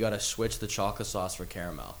one, and you got to switch the chocolate sauce for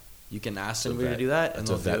caramel. You can ask somebody to do that, and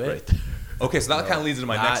they'll do it. Right there. Okay, so that kind of leads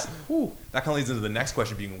into That kind of leads into the next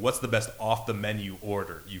question, being what's the best off the menu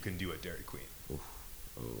order you can do at Dairy Queen?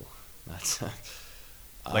 Ooh, that's for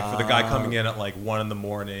the guy coming in at 1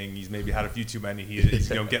 a.m, he's maybe had a few too many. He's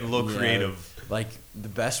getting a little creative. The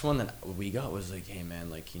best one that we got was hey man,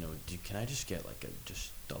 can I just get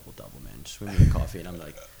just double man, just swing me a coffee? And I'm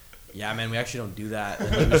yeah man, we actually don't do that.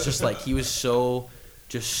 And he was just he was so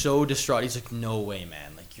distraught. He's no way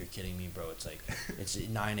man, you're kidding me bro. It's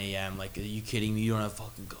 9 a.m. Are you kidding me? You don't have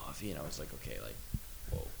fucking coffee? And I was okay,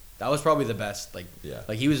 whoa. That was probably the best.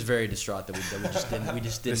 He was very distraught that we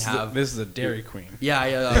just didn't have. This is a Dairy Queen. Yeah.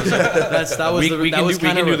 We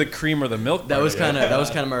can do the cream or the milk. That was kind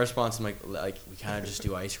of my response. I'm we kind of just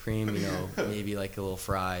do ice cream, maybe a little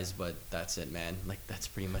fries, but that's it, man. That's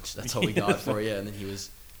pretty much all we got for you. And then he was.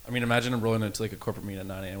 I mean, imagine rolling into like a corporate meeting at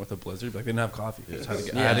 9 a.m. with a blizzard. Like they didn't have coffee. Yeah. I had to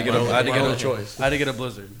get, Yeah, I had to get a, I had to my get only a choice. I had to get a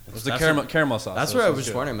blizzard. It was the That's caramel sauce. That's so where I it was just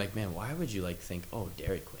good. wondering, like, man, why would you like think, oh,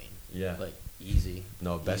 Dairy Queen? Yeah. Like easy.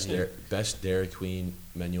 No, best Easy. best Dairy Queen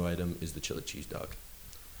menu item is the chili cheese dog.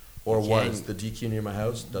 Or Okay. was. The DQ near my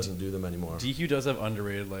house doesn't do them anymore. DQ does have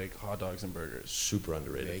underrated like hot dogs and burgers. Super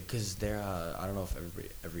underrated. Because they're, I don't know if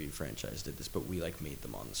every franchise did this, but we like made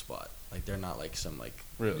them on the spot. Like they're not like some like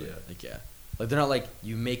Really? Yeah. like yeah, like they're not like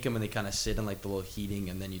you make them and they kind of sit in like the little heating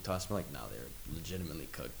and then you toss them. Like no, they're legitimately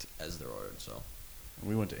cooked as they're ordered. So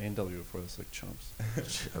We went to A&W before this, like chumps.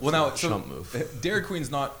 Well, now, Absolute chump move. Dairy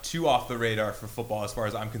Queen's not too off the radar for football as far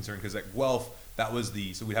as I'm concerned, because at Guelph, that was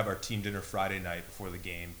so we'd have our team dinner Friday night before the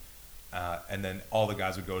game, and then all the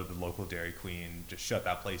guys would go to the local Dairy Queen, just shut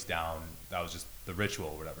that place down. That was just the ritual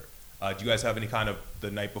or whatever. Do you guys have any kind of the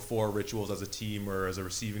night before rituals as a team or as a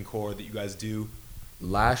receiving corps that you guys do?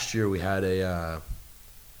 Last year we had a.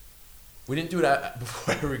 We didn't do it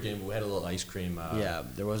before every game, but we had a little ice cream. yeah,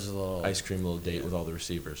 there was a little Ice cream little date with all the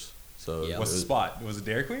receivers. So Yeah. it What's the was- spot? Was it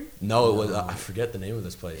Dairy Queen? No, it was. I forget the name of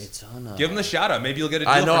this place. It's on. Give them the shout out. Maybe you'll get a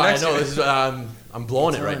deal I know. for I next know. year. This is, I'm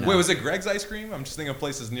blowing it right now. Wait, was it Greg's Ice Cream? I'm just thinking of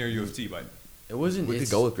places near U of T, but It wasn't. We could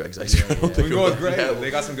it's- go with Greg's ice cream. Yeah, we can go with Greg. They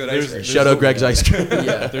got some good ice cream. Shout out Greg's ice cream.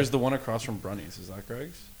 yeah. There's the one across from Brunnies. Is that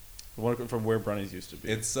Greg's? The one from where Brunnies used to be.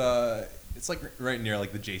 It's like right near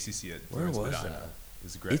like the JCC at Where Torrance was Medina. that?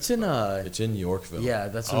 It's great. It's in It's in Yorkville. Yeah,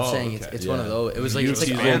 that's what I'm Oh, saying. okay. It's one of Yeah. those. It was like You it's like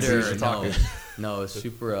see older. fancy No, talking. no, it's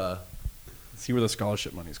super. See where the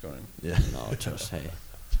scholarship money's going. Yeah. No, just hey.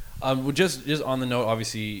 Well, just on the note,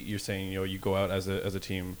 obviously you're saying you go out as a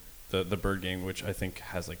team. The Bird Gang, which I think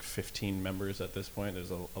has like 15 members at this point. There's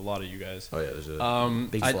a lot of you guys. Oh yeah. There's a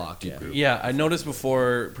Big I- flock. deep Yeah. group. Yeah, I noticed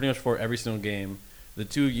pretty much before every single game, the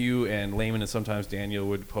two of you and Layman and sometimes Daniel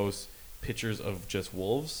would post pictures of just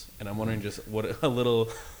wolves, and I'm wondering just what a little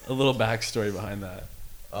backstory behind that.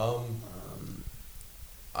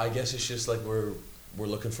 I guess it's just like we're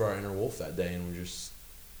looking for our inner wolf that day, and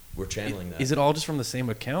we're channeling that. Is it all just from the same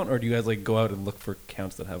account, or do you guys like go out and look for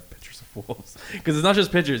accounts that have pictures of wolves? Because it's not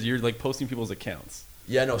just pictures; you're like posting people's accounts.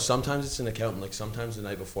 Yeah, no. Sometimes it's an account, and like sometimes the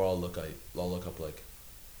night before I'll look up like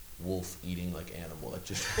wolf eating like animal, like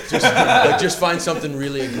just like just find something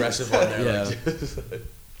really aggressive on there. Yeah. Like,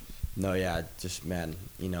 No, yeah, just man,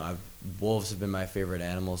 wolves have been my favorite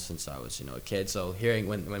animal since I was, a kid. So hearing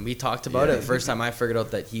when we talked about it, the first time I figured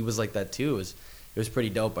out that he was like that too, it was pretty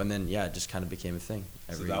dope. And then yeah, it just kind of became a thing.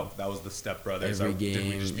 So that was the stepbrothers. every Did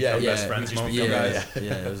we game. just Yeah, become yeah, best friends? we just Just become become guys. guys?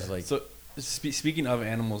 yeah, it was like So, speaking of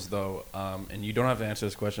animals, though, and you don't have to answer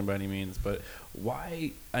this question by any means, but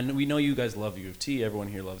why? And we know you guys love U of T. Everyone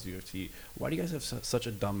here loves U of T. Why do you guys have such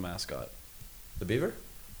a dumb mascot? the beaver.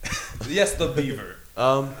 Yes, the beaver.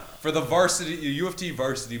 For the varsity U of T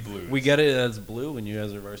varsity blues. We get it as blue, and you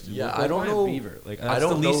guys are varsity. Yeah, blue. I But don't why a know- beaver. Like I that's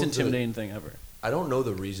don't the least know intimidating thing ever. I don't know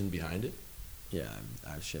the reason behind it, yeah,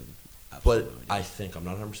 I should. but I think I'm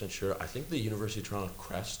not 100% sure. I think the University of Toronto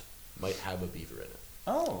crest might have a beaver in it.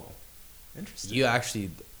 Oh, interesting. You actually,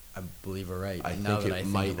 I believe, are right. I now think that it I think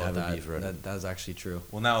might about have a that, beaver in it. that is actually true.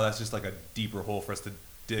 Well, now that's just like a deeper hole for us to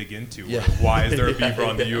dig into. Yeah. Why is there a beaver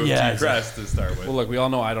on the U of T Yeah, crest to start with? Well, look, we all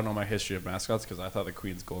know I don't know my history of mascots because I thought the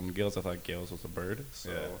Queen's Golden Gales. I thought Gales was a bird.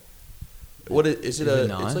 So. Yeah. What is it? Is it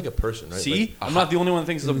not? It's like a person, right? See, Like a I'm not the only one that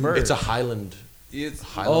thinks it's a bird. It's a Highland. It's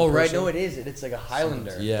Highland Oh right, person. no, it is. It's like a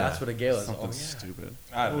Highlander. Yeah. that's what a gale is. something Oh, yeah. stupid.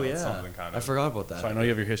 I don't Oh know, yeah, it's something kind I of. forgot about that. So I know you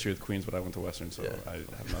have your history with Queens, but I went to Western, so Yeah. I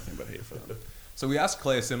have nothing but hate for them. So we asked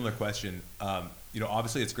Clay a similar question.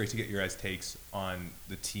 Obviously it's great to get your guys' takes on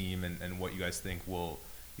the team and what you guys think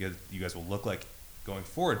you guys will look like going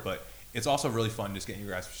forward. But it's also really fun just getting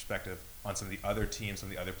your guys' perspective on some of the other teams, some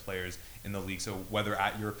of the other players in the league. So whether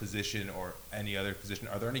at your position or any other position,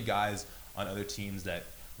 are there any guys on other teams that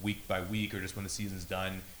week by week or just when the season's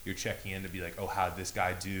done, you're checking in to be like, oh, how'd this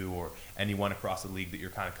guy do? Or anyone across the league that you're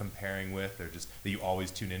kind of comparing with, or just that you always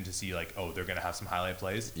tune in to see like, oh, they're going to have some highlight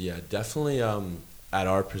plays? Yeah, definitely. At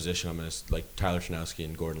our position, I'm gonna like Tyler Chanowski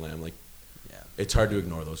and Gordon Lamb. Like, Yeah. it's hard to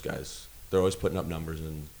ignore those guys. They're always putting up numbers,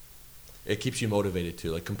 and it keeps you motivated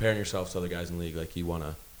too. Like comparing yourself to other guys in the league, like you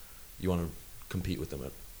wanna compete with them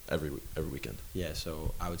at every weekend. Yeah,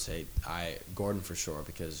 so I would say Gordon for sure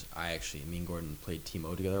because me and Gordon played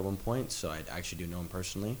Team-O together at one point, so I actually do know him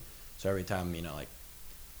personally. So every time like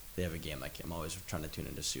they have a game, like I'm always trying to tune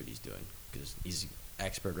in to see what he's doing because he's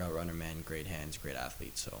expert route runner, man, great hands, great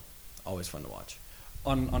athlete. So always fun to watch.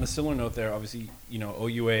 On a similar note there, obviously,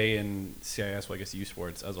 OUA and CIS, well, I guess U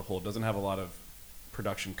Sports as a whole, doesn't have a lot of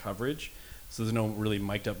production coverage. So there's no really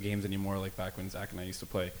mic'd up games anymore like back when Zach and I used to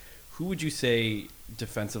play. Who would you say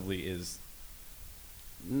defensively is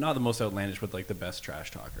not the most outlandish, but like the best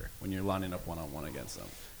trash talker when you're lining up 1-on-1 against them?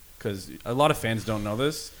 Because a lot of fans don't know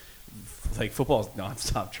this. Like football is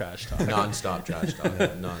nonstop trash talk. Non-stop trash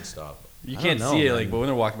talk. Non-stop. You I can't don't know, see it, man. like, but when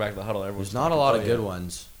they're walking back to the huddle, everyone's There's not a lot of talking. good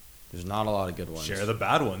ones. There's not a lot of good ones. Share the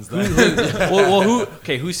bad ones then.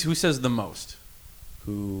 Who says the most?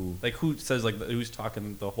 Who Like who says like who's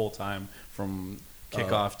talking the whole time from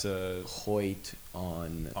kickoff to Hoyt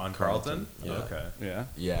on On Carlton? Yeah. Okay. yeah?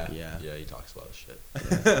 Yeah. Yeah. Yeah, he talks a lot of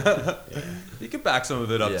shit. You can back some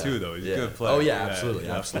of it up Yeah. too, though. He's Yeah. a good player. Oh, yeah, absolutely,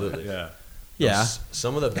 absolutely. Yeah. Yeah.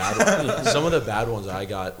 Some of the bad ones I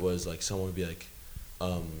got was like someone would be like,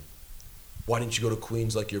 why didn't you go to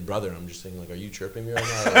Queens like your brother? I'm just thinking like, are you chirping me right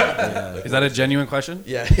now? Like, Is that a genuine question?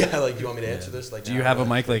 Yeah, yeah. Like, do you want me to answer this? Like, Do you now? have a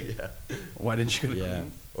mic? Like, Yeah. why didn't you go to Yeah.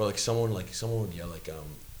 Queens? Or like someone would yell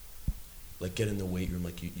like get in the weight room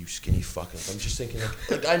like you skinny fuck. I'm just thinking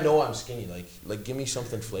like I know I'm skinny. Like give me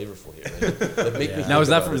something flavorful here. Like make me. Yeah. Now think is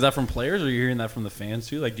that about from, it. is that from players, or are you hearing that from the fans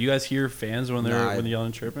too? Like, do you guys hear fans when they're Nah, when they're yelling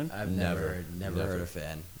and chirping? I've Never. never Never. heard a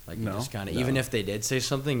fan. Like No? you just kind of No. even if they did say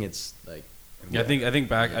something, it's like Yeah, I think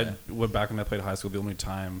back Yeah. back when I played high school, the only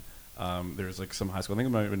time there was like some high school, I think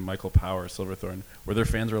it might have been Michael Power, Silverthorne, where their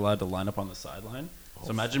fans were allowed to line up on the sideline. So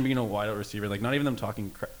imagine being a wideout receiver, like not even them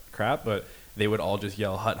talking crap, but they would all just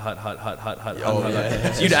yell hut hut hut hut hut hut. Oh, hut, yeah, hut.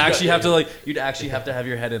 yeah. So you'd actually have to have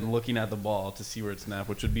your head in looking at the ball to see where it's snapped,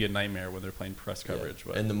 which would be a nightmare when they're playing press coverage.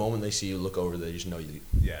 But And the moment they see you look over, they just know you.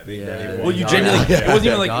 Yeah. They, Yeah. well, you Yeah. genuinely, Yeah. it wasn't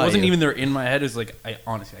even Yeah. like it Got wasn't you. even there in my head. It was like I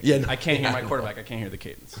honestly, Yeah, no. I can't hear my Yeah. quarterback. I can't hear the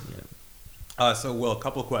cadence. So, Will, a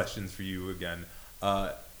couple questions for you again.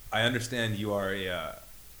 I understand you are a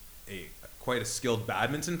quite a skilled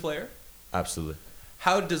badminton player. Absolutely.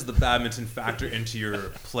 How does the badminton factor into your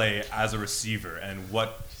play as a receiver, and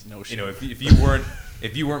what No you know shit.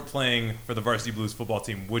 if you weren't playing for the Varsity Blues football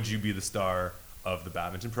team, would you be the star of the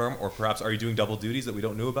badminton program, or perhaps are you doing double duties that we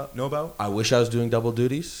don't know about? I wish I was doing double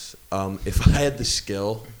duties. If I had the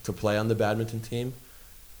skill to play on the badminton team,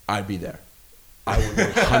 I'd be there. I would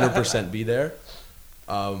 100% be there.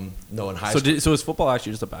 No, in high school. So is football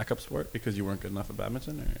actually just a backup sport because you weren't good enough at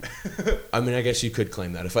badminton? Or? I mean, I guess you could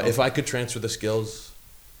claim that. If I could transfer the skills,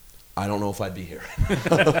 I don't know if I'd be here.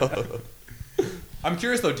 I'm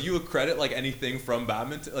curious though. Do you accredit like anything from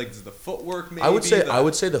badminton? Like, is the footwork? Maybe I would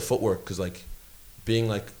say the footwork, because like being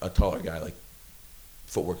like a taller guy, like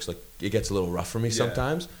footwork's like it gets a little rough for me Yeah.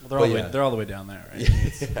 sometimes. Well, they're, But yeah. they're all the way down there, right?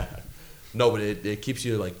 Yeah. No, but it keeps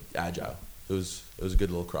you like agile. It was a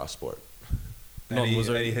good little cross sport. No, Any, was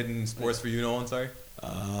there- any hidden sports for you, Nolan? Sorry.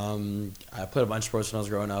 I played a bunch of sports when I was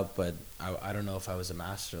growing up, but I don't know if I was a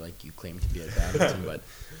master like you claim to be at badminton. But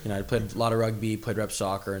I played a lot of rugby, played rep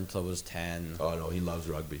soccer until I was 10. Oh no, he loves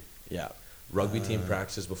rugby. Yeah, Rugby team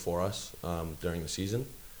practices before us during the season.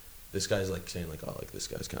 This guy's like saying like, oh, like this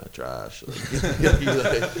guy's kind of trash. Like,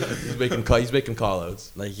 he's making call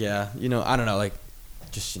outs. like I don't know, like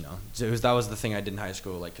just that was the thing I did in high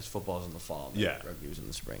school, like because football's in the fall, and Yeah. rugby was in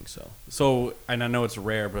the spring, so. So, and I know it's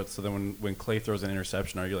rare, but so then when Clay throws an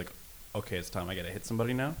interception, are you like, okay, it's time I got to hit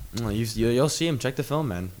somebody now? You'll see him. Check the film,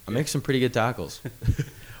 man. I make some pretty good tackles.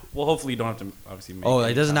 Well, hopefully you don't have to obviously make Oh,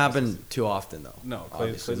 any it doesn't tackles. happen too often though. No,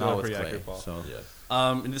 Obviously, Clay's not got a with pretty Clay. accurate ball. So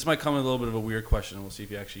Yeah. And this might come with a little bit of a weird question, and we'll see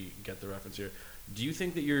if you actually get the reference here. Do you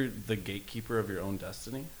think that you're the gatekeeper of your own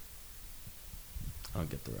destiny? I don't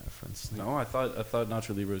get the reference. No, I thought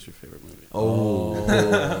Nacho Libre was your favorite movie. Oh,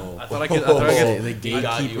 I thought I could. I thought I could the I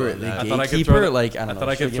got you gatekeeper. on The that. I thought I could gatekeeper. throw that- Like I don't I know. thought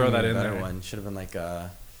I could should've throw given that me a in better there. One should have been like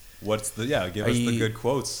What's the give us the good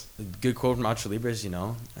quotes. a good quote from Nacho Libres. I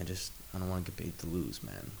don't want to get paid to lose,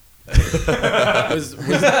 man.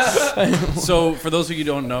 So, for those of you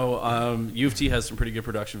who don't know, U of T has some pretty good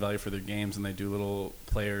production value for their games, and they do little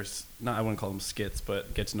players. I wouldn't call them skits,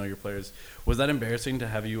 but get to know your players. Was that embarrassing to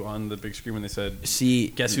have you on the big screen when they said, See,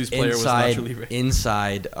 Guess whose player was Nacho Libre?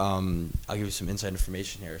 Inside, I'll give you some inside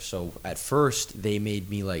information here. So at first, they made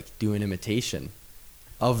me like do an imitation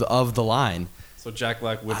of the line. so Jack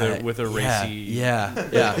Black with a yeah, racy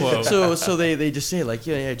yeah. quote? So they just say like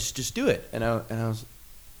yeah just do it, and I was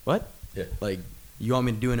what? Yeah. Like, you want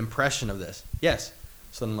me to do an impression of this? Yes.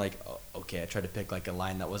 So then I'm like, oh, okay, I tried to pick like a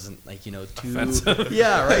line that wasn't like too Offensive.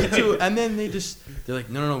 yeah, right. And then they're like,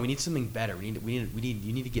 no, we need something better. You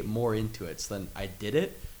need to get more into it. So then I did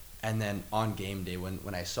it, and then on game day when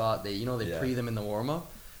I saw it, they Yeah. pre them in the warm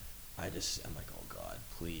up. I'm like, oh God,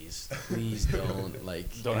 please don't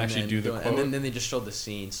like Don't and actually then do the don't- quote. And then they just showed the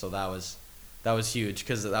scene, so that was huge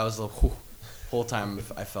because that was the whole time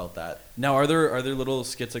I felt that. Now, are there little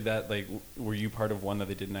skits like that? Like, were you part of one that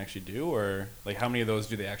they didn't actually do, or like how many of those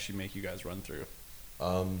do they actually make you guys run through?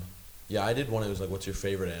 Yeah, I did one. It was like, what's your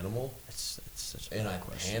favorite animal? It's such a And bad I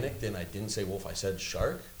question. panicked and I didn't say wolf. I said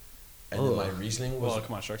shark. And then my reasoning was Well,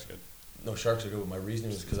 come on, shark's good. no, sharks are good. But my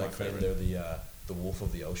reasoning was because I my claim favorite. they're the wolf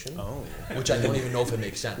of the ocean. Oh. Which I don't even know if it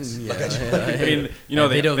makes sense. Yeah, Like, I mean, you know,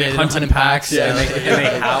 They they, don't- they they hunt don't in hunt in packs, packs, yeah. and they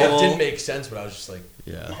it howl. didn't make sense, but I was just like,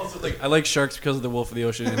 Yeah. also like I like sharks because of the wolf of the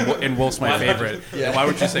ocean, and wolf's my favorite. Yeah. And why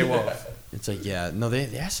would you say wolf? It's like, yeah, no,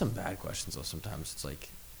 they ask some bad questions though. Sometimes it's like,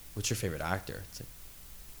 what's your favorite actor? It's like,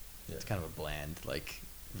 it's kind of a bland, like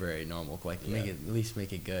very normal. Like make it at least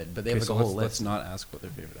make it good. But they have like a whole let's list. not ask what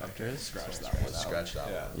their favorite actor is. Scratch that one. scratch that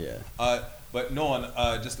one. Yeah. But Nolan,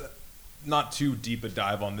 just not too deep a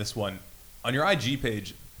dive on this one. On your IG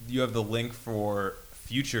page, you have the link for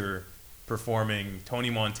Future performing Tony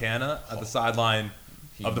Montana at the sideline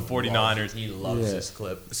of the 49ers. He loves Yeah. this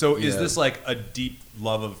clip. So is Yeah. this like a deep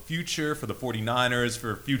love of Future for the 49ers,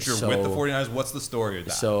 for Future So- with the 49ers? What's the story of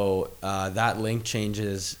that? So that link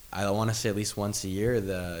changes. I want to say at least once a year.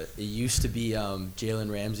 It used to be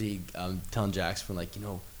Jalen Ramsey telling Jackson like,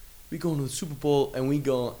 we going to the Super Bowl and we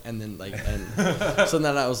go and then like and so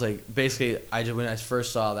then I was like basically when I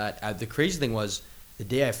first saw that the crazy thing was the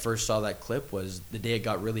day I first saw that clip was the day it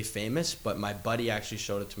got really famous. But my buddy actually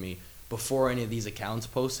showed it to me before any of these accounts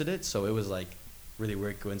posted it. So it was like really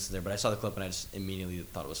weird coincidence there. But I saw the clip and I just immediately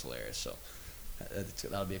thought it was hilarious. So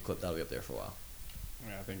that'll be a clip that'll be up there for a while.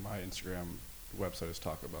 Yeah, I think my Instagram website is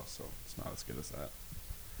Taco Bell, so it's not as good as that.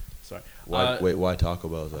 Sorry. Why Taco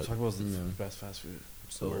Bell is that? Taco Bell's the Yeah. best fast food.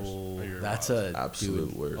 It's the So worst. Or your that's Bob's. a Absolute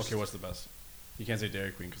dude, worst. Okay, what's the best? You can't say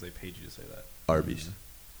Dairy Queen because they paid you to say that. Arby's.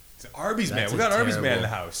 It's Arby's, man. That's We a got Arby's man in terrible- the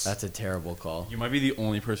house. That's a terrible call. You might be the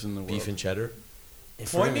only person in the world. Beef and cheddar.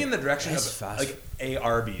 If Point we're me in the direction best of fast like a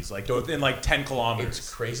Arby's, like within like 10 kilometers. It's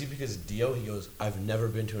crazy because Dio, he goes, I've never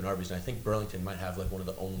been to an Arby's, and I think Burlington might have like one of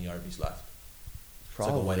the only Arby's left. It's like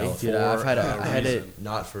a Probably, white elephant. dude. I've had a I had it. reason.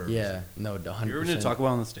 Not for Yeah, no, 100%. You ever been to Taco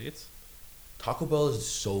Bell in the States? Taco Bell is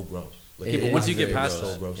so gross. Like, It but once is you get very past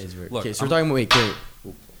gross. that, gross. It's very- Look, okay, so we're talking.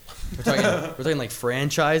 We're talking like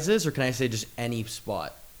franchises, or can I say just any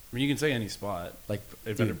spot? I mean, you can say any spot. Like,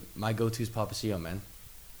 It dude, better- my go-to is Papasio, man.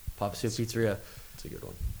 Papasio Pizzeria, It's a good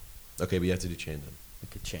one. Okay, but you have to do chain then.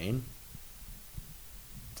 like a chain.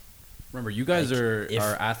 Remember, you guys Like, are if-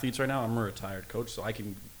 athletes right now. I'm a retired coach, so I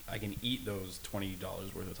can eat those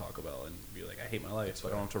 $20 worth of Taco Bell and be like, I hate my life, so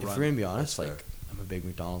I don't have to If run. we're gonna be honest, That's like I'm a big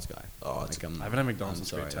McDonald's guy. Oh, it's- I haven't had McDonald's I'm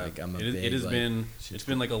since grade 10. sorry, like, I'm a It big, has like, been it's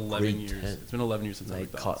been like 11 grade years. 10. It's been 11 years since I had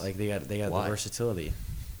like McDonald's. they got the Why? versatility.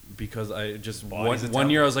 Because I just Body's a one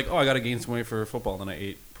temple. year I was like, oh, I got to gain some weight for football. Then I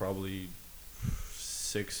ate probably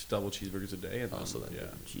 6 double cheeseburgers a day. And then, Also, then yeah.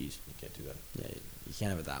 jeez, you can't do that. Yeah, you can't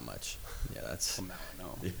have it that much. Yeah, that's. Well, now I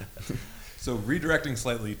know. So redirecting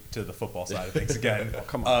slightly to the football side of things again.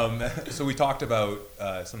 Come on. So we talked about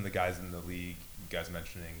some of the guys in the league. You guys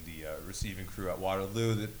mentioning the receiving crew at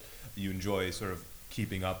Waterloo that you enjoy sort of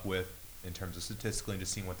keeping up with in terms of statistically and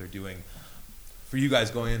just seeing what they're doing. For you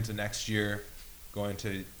guys going into next year, going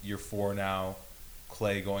to year 4 now,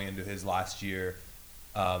 Clay going into his last year,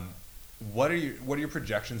 what are your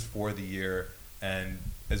projections for the year, and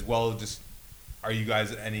as well just are you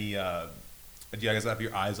guys any do you guys have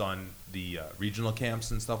your eyes on the regional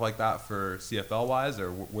camps and stuff like that for CFL wise,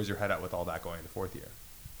 or where's your head at with all that going into 4th year?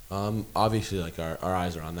 Obviously, like our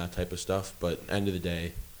eyes are on that type of stuff, but end of the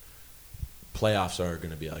day, playoffs are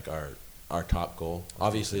going to be like our top goal.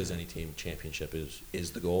 Obviously, as any team, championship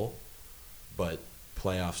is the goal, but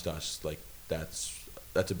playoffs to us, like that's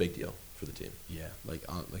a big deal for the team. Yeah, like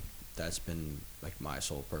that's been like my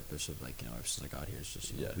sole purpose of like ever since I got here. It's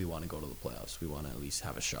just Yeah. we want to go to the playoffs. We want to at least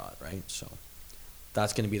have a shot, right? So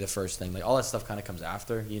that's gonna be the first thing. Like all that stuff kind of comes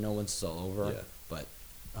after, once it's all over. Yeah. But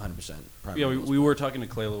 100%. Yeah, we were talking to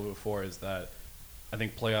Clay a little bit before. Is that I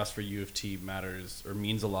think playoffs for U of T matters or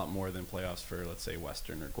means a lot more than playoffs for, let's say,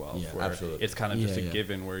 Western or Guelph. Yeah, where absolutely. it's kind of just Yeah, a yeah.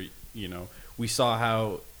 given. Where we saw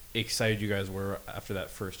how excited you guys were after that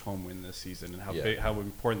first home win this season, and how Yeah. big, how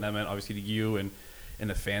important that meant, obviously, to you and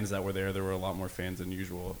the fans that were there. There were a lot more fans than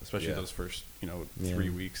usual, especially Yeah. those first Yeah. 3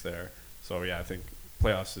 weeks there. So yeah, I think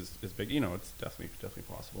playoffs is big. It's definitely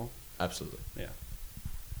possible. Absolutely. Yeah.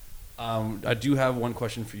 I do have one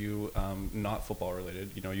question for you, not football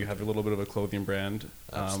related. You have a little bit of a clothing brand.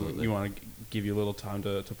 Absolutely. You want to give you a little time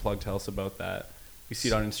to plug. Tell us about that. We see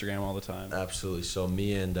it on Instagram all the time. Absolutely. So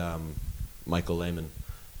me and Michael Lehman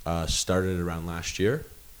started it around last year.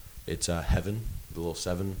 It's Heaven, the little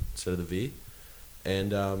 7 instead of the V,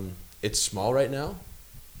 and it's small right now,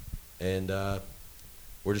 and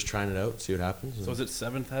we're just trying it out, see what happens. So is it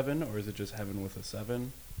 7th Heaven, or is it just Heaven with a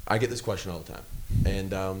 7? I get this question all the time,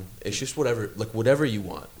 and it's just whatever you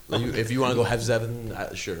want. If you want to go have 7,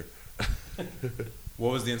 sure.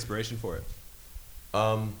 What was the inspiration for it?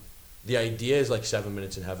 The idea is like 7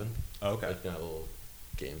 Minutes in Heaven. Oh, okay. Like that little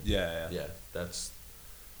game. Yeah. Yeah, that's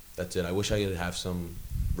it. I wish I could have some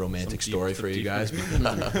romantic Some story deep- for you deep- guys,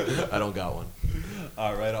 but I don't got one.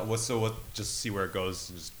 All right. What? Just see where it goes.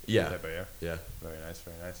 Just Yeah. type it, Yeah. Very nice.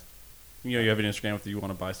 Very nice. You know, you have an Instagram. If you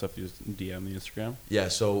want to buy stuff, you just DM the Instagram. Yeah,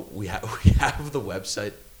 so we have the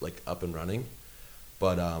website like up and running,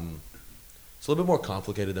 but it's a little bit more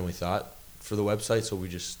complicated than we thought for the website. So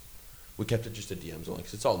we kept it just a DMs only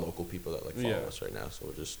because it's all local people that like follow Yeah. us right now. So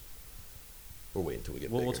we're waiting until we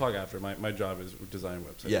get We'll bigger. talk after. My job is designing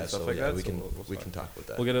websites Yeah, and stuff so like yeah, that. we so can we'll we talk. can talk about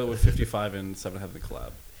that. We'll get it with 55 and 7 Heaven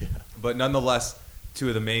collab. Yeah. But nonetheless, two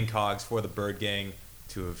of the main cogs for the Bird Gang,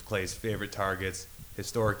 two of Clay's favorite targets,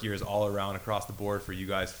 historic years all around across the board for you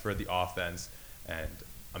guys for the offense, and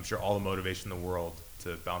I'm sure all the motivation in the world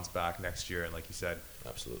to bounce back next year and, like you said,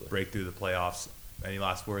 Absolutely. break through the playoffs. Any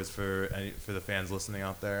last words for the fans listening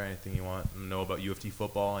out there? Anything you want to know about U of T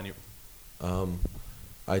football?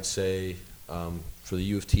 I'd say for the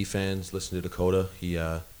U of T fans, listen to Dakota.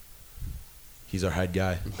 He's our head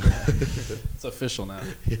guy. It's official now.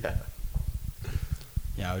 Yeah.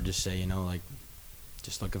 Yeah, I would just say, you know, like,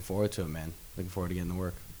 just looking forward to it, man. Looking forward to getting to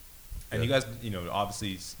work. And you guys,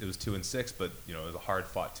 obviously it was 2-6, but it was a hard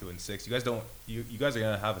fought 2-6. You guys don't. You guys are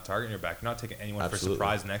gonna have a target in your back. You're not taking anyone Absolutely. for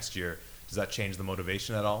surprise next year. Does that change the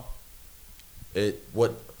motivation at all?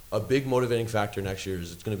 What a big motivating factor next year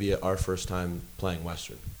is it's going to be our first time playing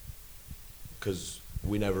Western, because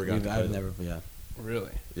we never got to play I've them. never, yeah.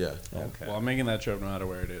 Really? Yeah. Okay. Well, I'm making that trip no matter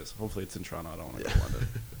where it is. Hopefully it's in Toronto. I don't want to go to London.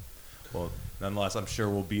 Well, nonetheless, I'm sure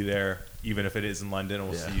we'll be there, even if it is in London.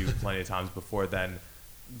 We'll Yeah. see you plenty of times before then.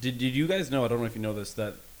 Did you guys know, I don't know if you know this,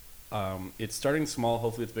 that it's starting small.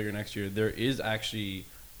 Hopefully it's bigger next year. There is actually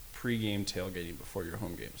pre-game tailgating before your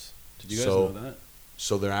home games. Did you guys know that?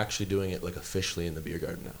 So they're actually doing it like officially in the beer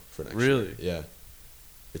garden now for next year. Really? Yeah.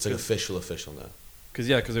 It's like official now. Because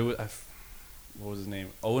it was, what was his name?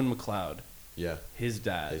 Owen McLeod. Yeah. His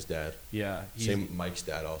dad. His dad. Yeah. Same Mike's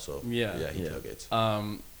dad also. Yeah. Yeah, he Yeah.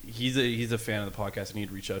 tailgates. He's a fan of the podcast, and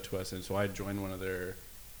he'd reach out to us, and so I joined one of their.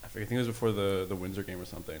 I think it was before the Windsor game or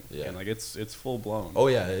something. Yeah. And like it's full blown. Oh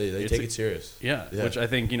yeah, they It's take a- it serious. Yeah. Yeah. Which I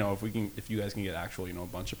think if you guys can get actual a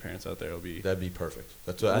bunch of parents out there, it'll be. That'd be perfect.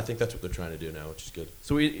 I think that's what they're trying to do now, which is good.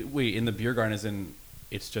 So wait, in the beer garden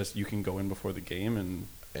it's just you can go in before the game and.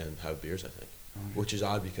 And have beers, I think. Okay. Which is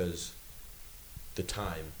odd because the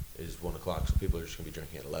time is 1 o'clock, so people are just gonna be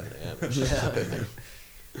drinking at 11 a.m.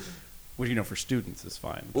 Which for students is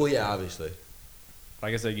fine. Well, yeah, obviously.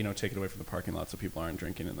 Like I said, take it away from the parking lot so people aren't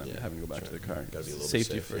drinking and then Yeah, having to go back that's to the right. car. Gotta be a little bit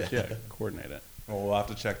Safety safe, first. yeah. Yeah, coordinate it. Well, we'll have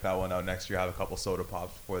to check that one out next year. Have a couple soda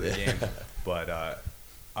pops before the game. But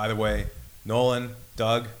either way, Nolan,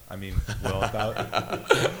 Doug, Will,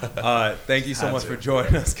 thank you so much for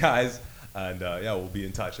joining us, guys. And we'll be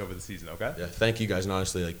in touch over the season. Okay. Yeah, thank you guys. And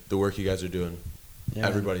honestly, like the work you guys are doing, Yeah,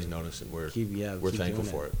 everybody's noticing. We're keep thankful doing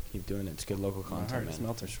for it. Keep doing it. It's good local My heart content, is man.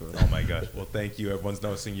 melting. For sure. Oh my gosh. Well, thank you. Everyone's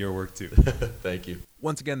noticing your work too. Thank you.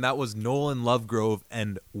 Once again, that was Nolan Lovegrove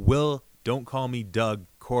and Will, don't call me Doug,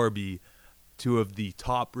 Corby, two of the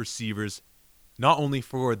top receivers, not only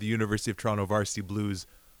for the University of Toronto Varsity Blues,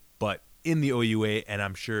 but in the OUA, and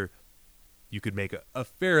I'm sure you could make a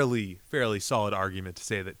fairly solid argument to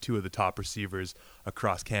say that two of the top receivers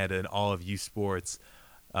across Canada in all of youth sports.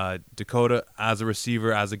 Dakota, as a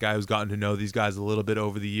receiver, as a guy who's gotten to know these guys a little bit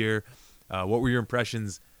over the year, what were your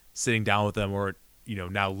impressions sitting down with them or,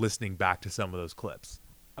 now listening back to some of those clips?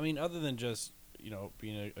 Other than just,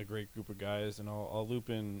 being a great group of guys, and I'll loop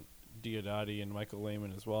in Diodati and Michael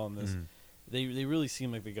Lehman as well in this, they really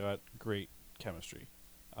seem like they got great chemistry.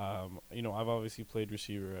 I've obviously played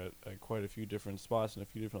receiver at quite a few different spots and a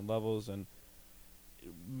few different levels, and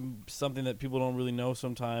something that people don't really know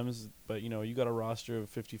sometimes, but you got a roster of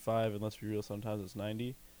 55, and let's be real, sometimes it's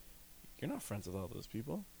 90. You're not friends with all those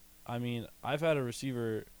people. I've had a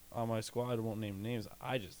receiver on my squad, I won't name names,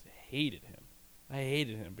 I just hated him.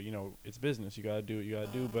 But it's business. You gotta do what you gotta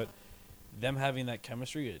do. But them having that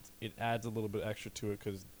chemistry, it adds a little bit extra to it,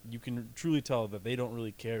 because you can truly tell that they don't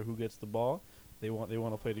really care who gets the ball. They want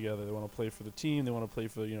to play together. They want to play for the team. They want to play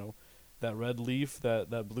for that red leaf,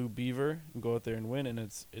 that blue beaver, and go out there and win. And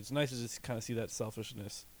it's nice to just kind of see that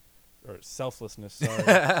selflessness.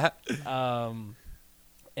 Sorry.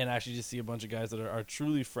 And actually just see a bunch of guys that are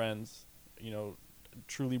truly friends.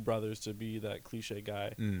 Truly brothers, to be that cliche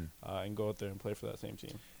guy, and go out there and play for that same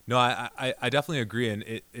team. No, I definitely agree, and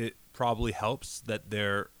it probably helps that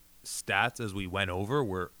their stats, as we went over,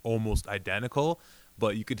 were almost identical,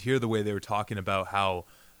 but you could hear the way they were talking about how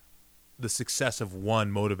the success of one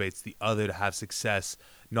motivates the other to have success,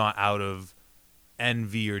 not out of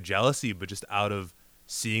envy or jealousy, but just out of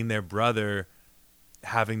seeing their brother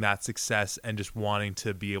having that success and just wanting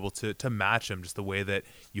to be able to match him, just the way that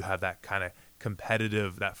you have that kind of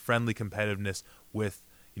competitive, that friendly competitiveness with,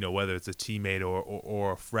 you know, whether it's a teammate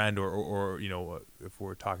or a friend or you know, if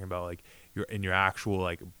we're talking about like you're in your actual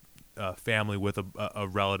like family with a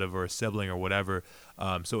relative or a sibling or whatever.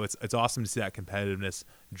 So it's awesome to see that competitiveness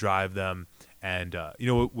drive them. And, you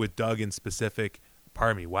know, with Doug in specific,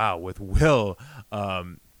 with Will,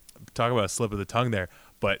 talk about a slip of the tongue there,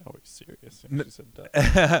 but Always serious. She said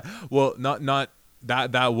Doug. well, not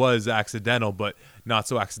that was accidental, but not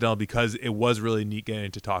so accidental because it was really neat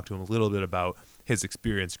getting to talk to him a little bit about his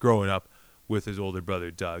experience growing up with his older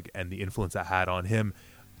brother, Doug, and the influence that had on him.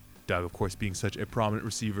 Doug, of course, being such a prominent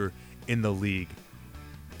receiver in the league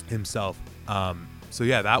himself. So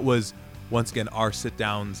yeah, that was once again our sit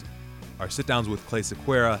downs with Clay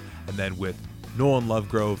Sequeira and then with Nolan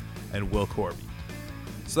Lovegrove and Will Corby.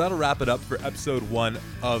 So that'll wrap it up for episode 1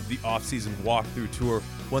 of the off-season walkthrough tour.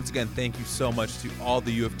 Once again, thank you so much to all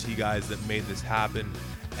the U of T guys that made this happen.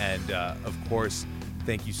 And of course,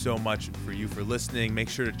 thank you so much for listening. Make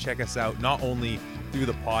sure to check us out not only through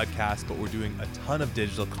the podcast, but we're doing a ton of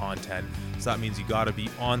digital content. So that means you got to be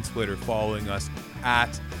on Twitter following us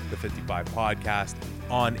at the 55 Podcast,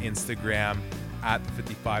 on Instagram at the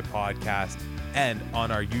 55 Podcast, and on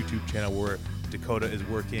our YouTube channel where Dakota is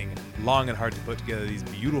working long and hard to put together these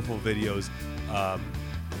beautiful videos on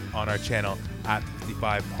our channel at the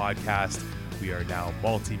 55 Podcast. We are now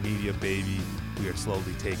multimedia, baby. We are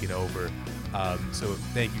slowly taking over. So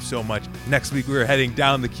thank you so much. Next week, we're heading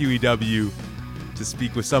down the QEW to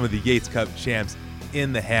speak with some of the Yates Cup champs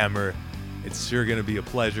in the Hammer. It's sure going to be a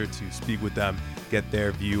pleasure to speak with them, get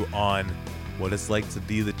their view on what it's like to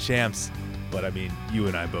be the champs. But I mean, you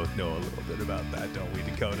and I both know a little bit about that, don't we,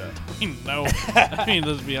 Dakota? No. I mean,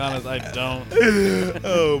 let's be honest, I don't.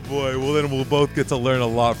 Oh, boy. Well, then we'll both get to learn a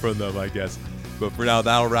lot from them, I guess. But for now,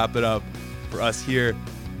 that'll wrap it up for us here.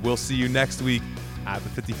 We'll see you next week at the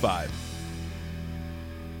 55.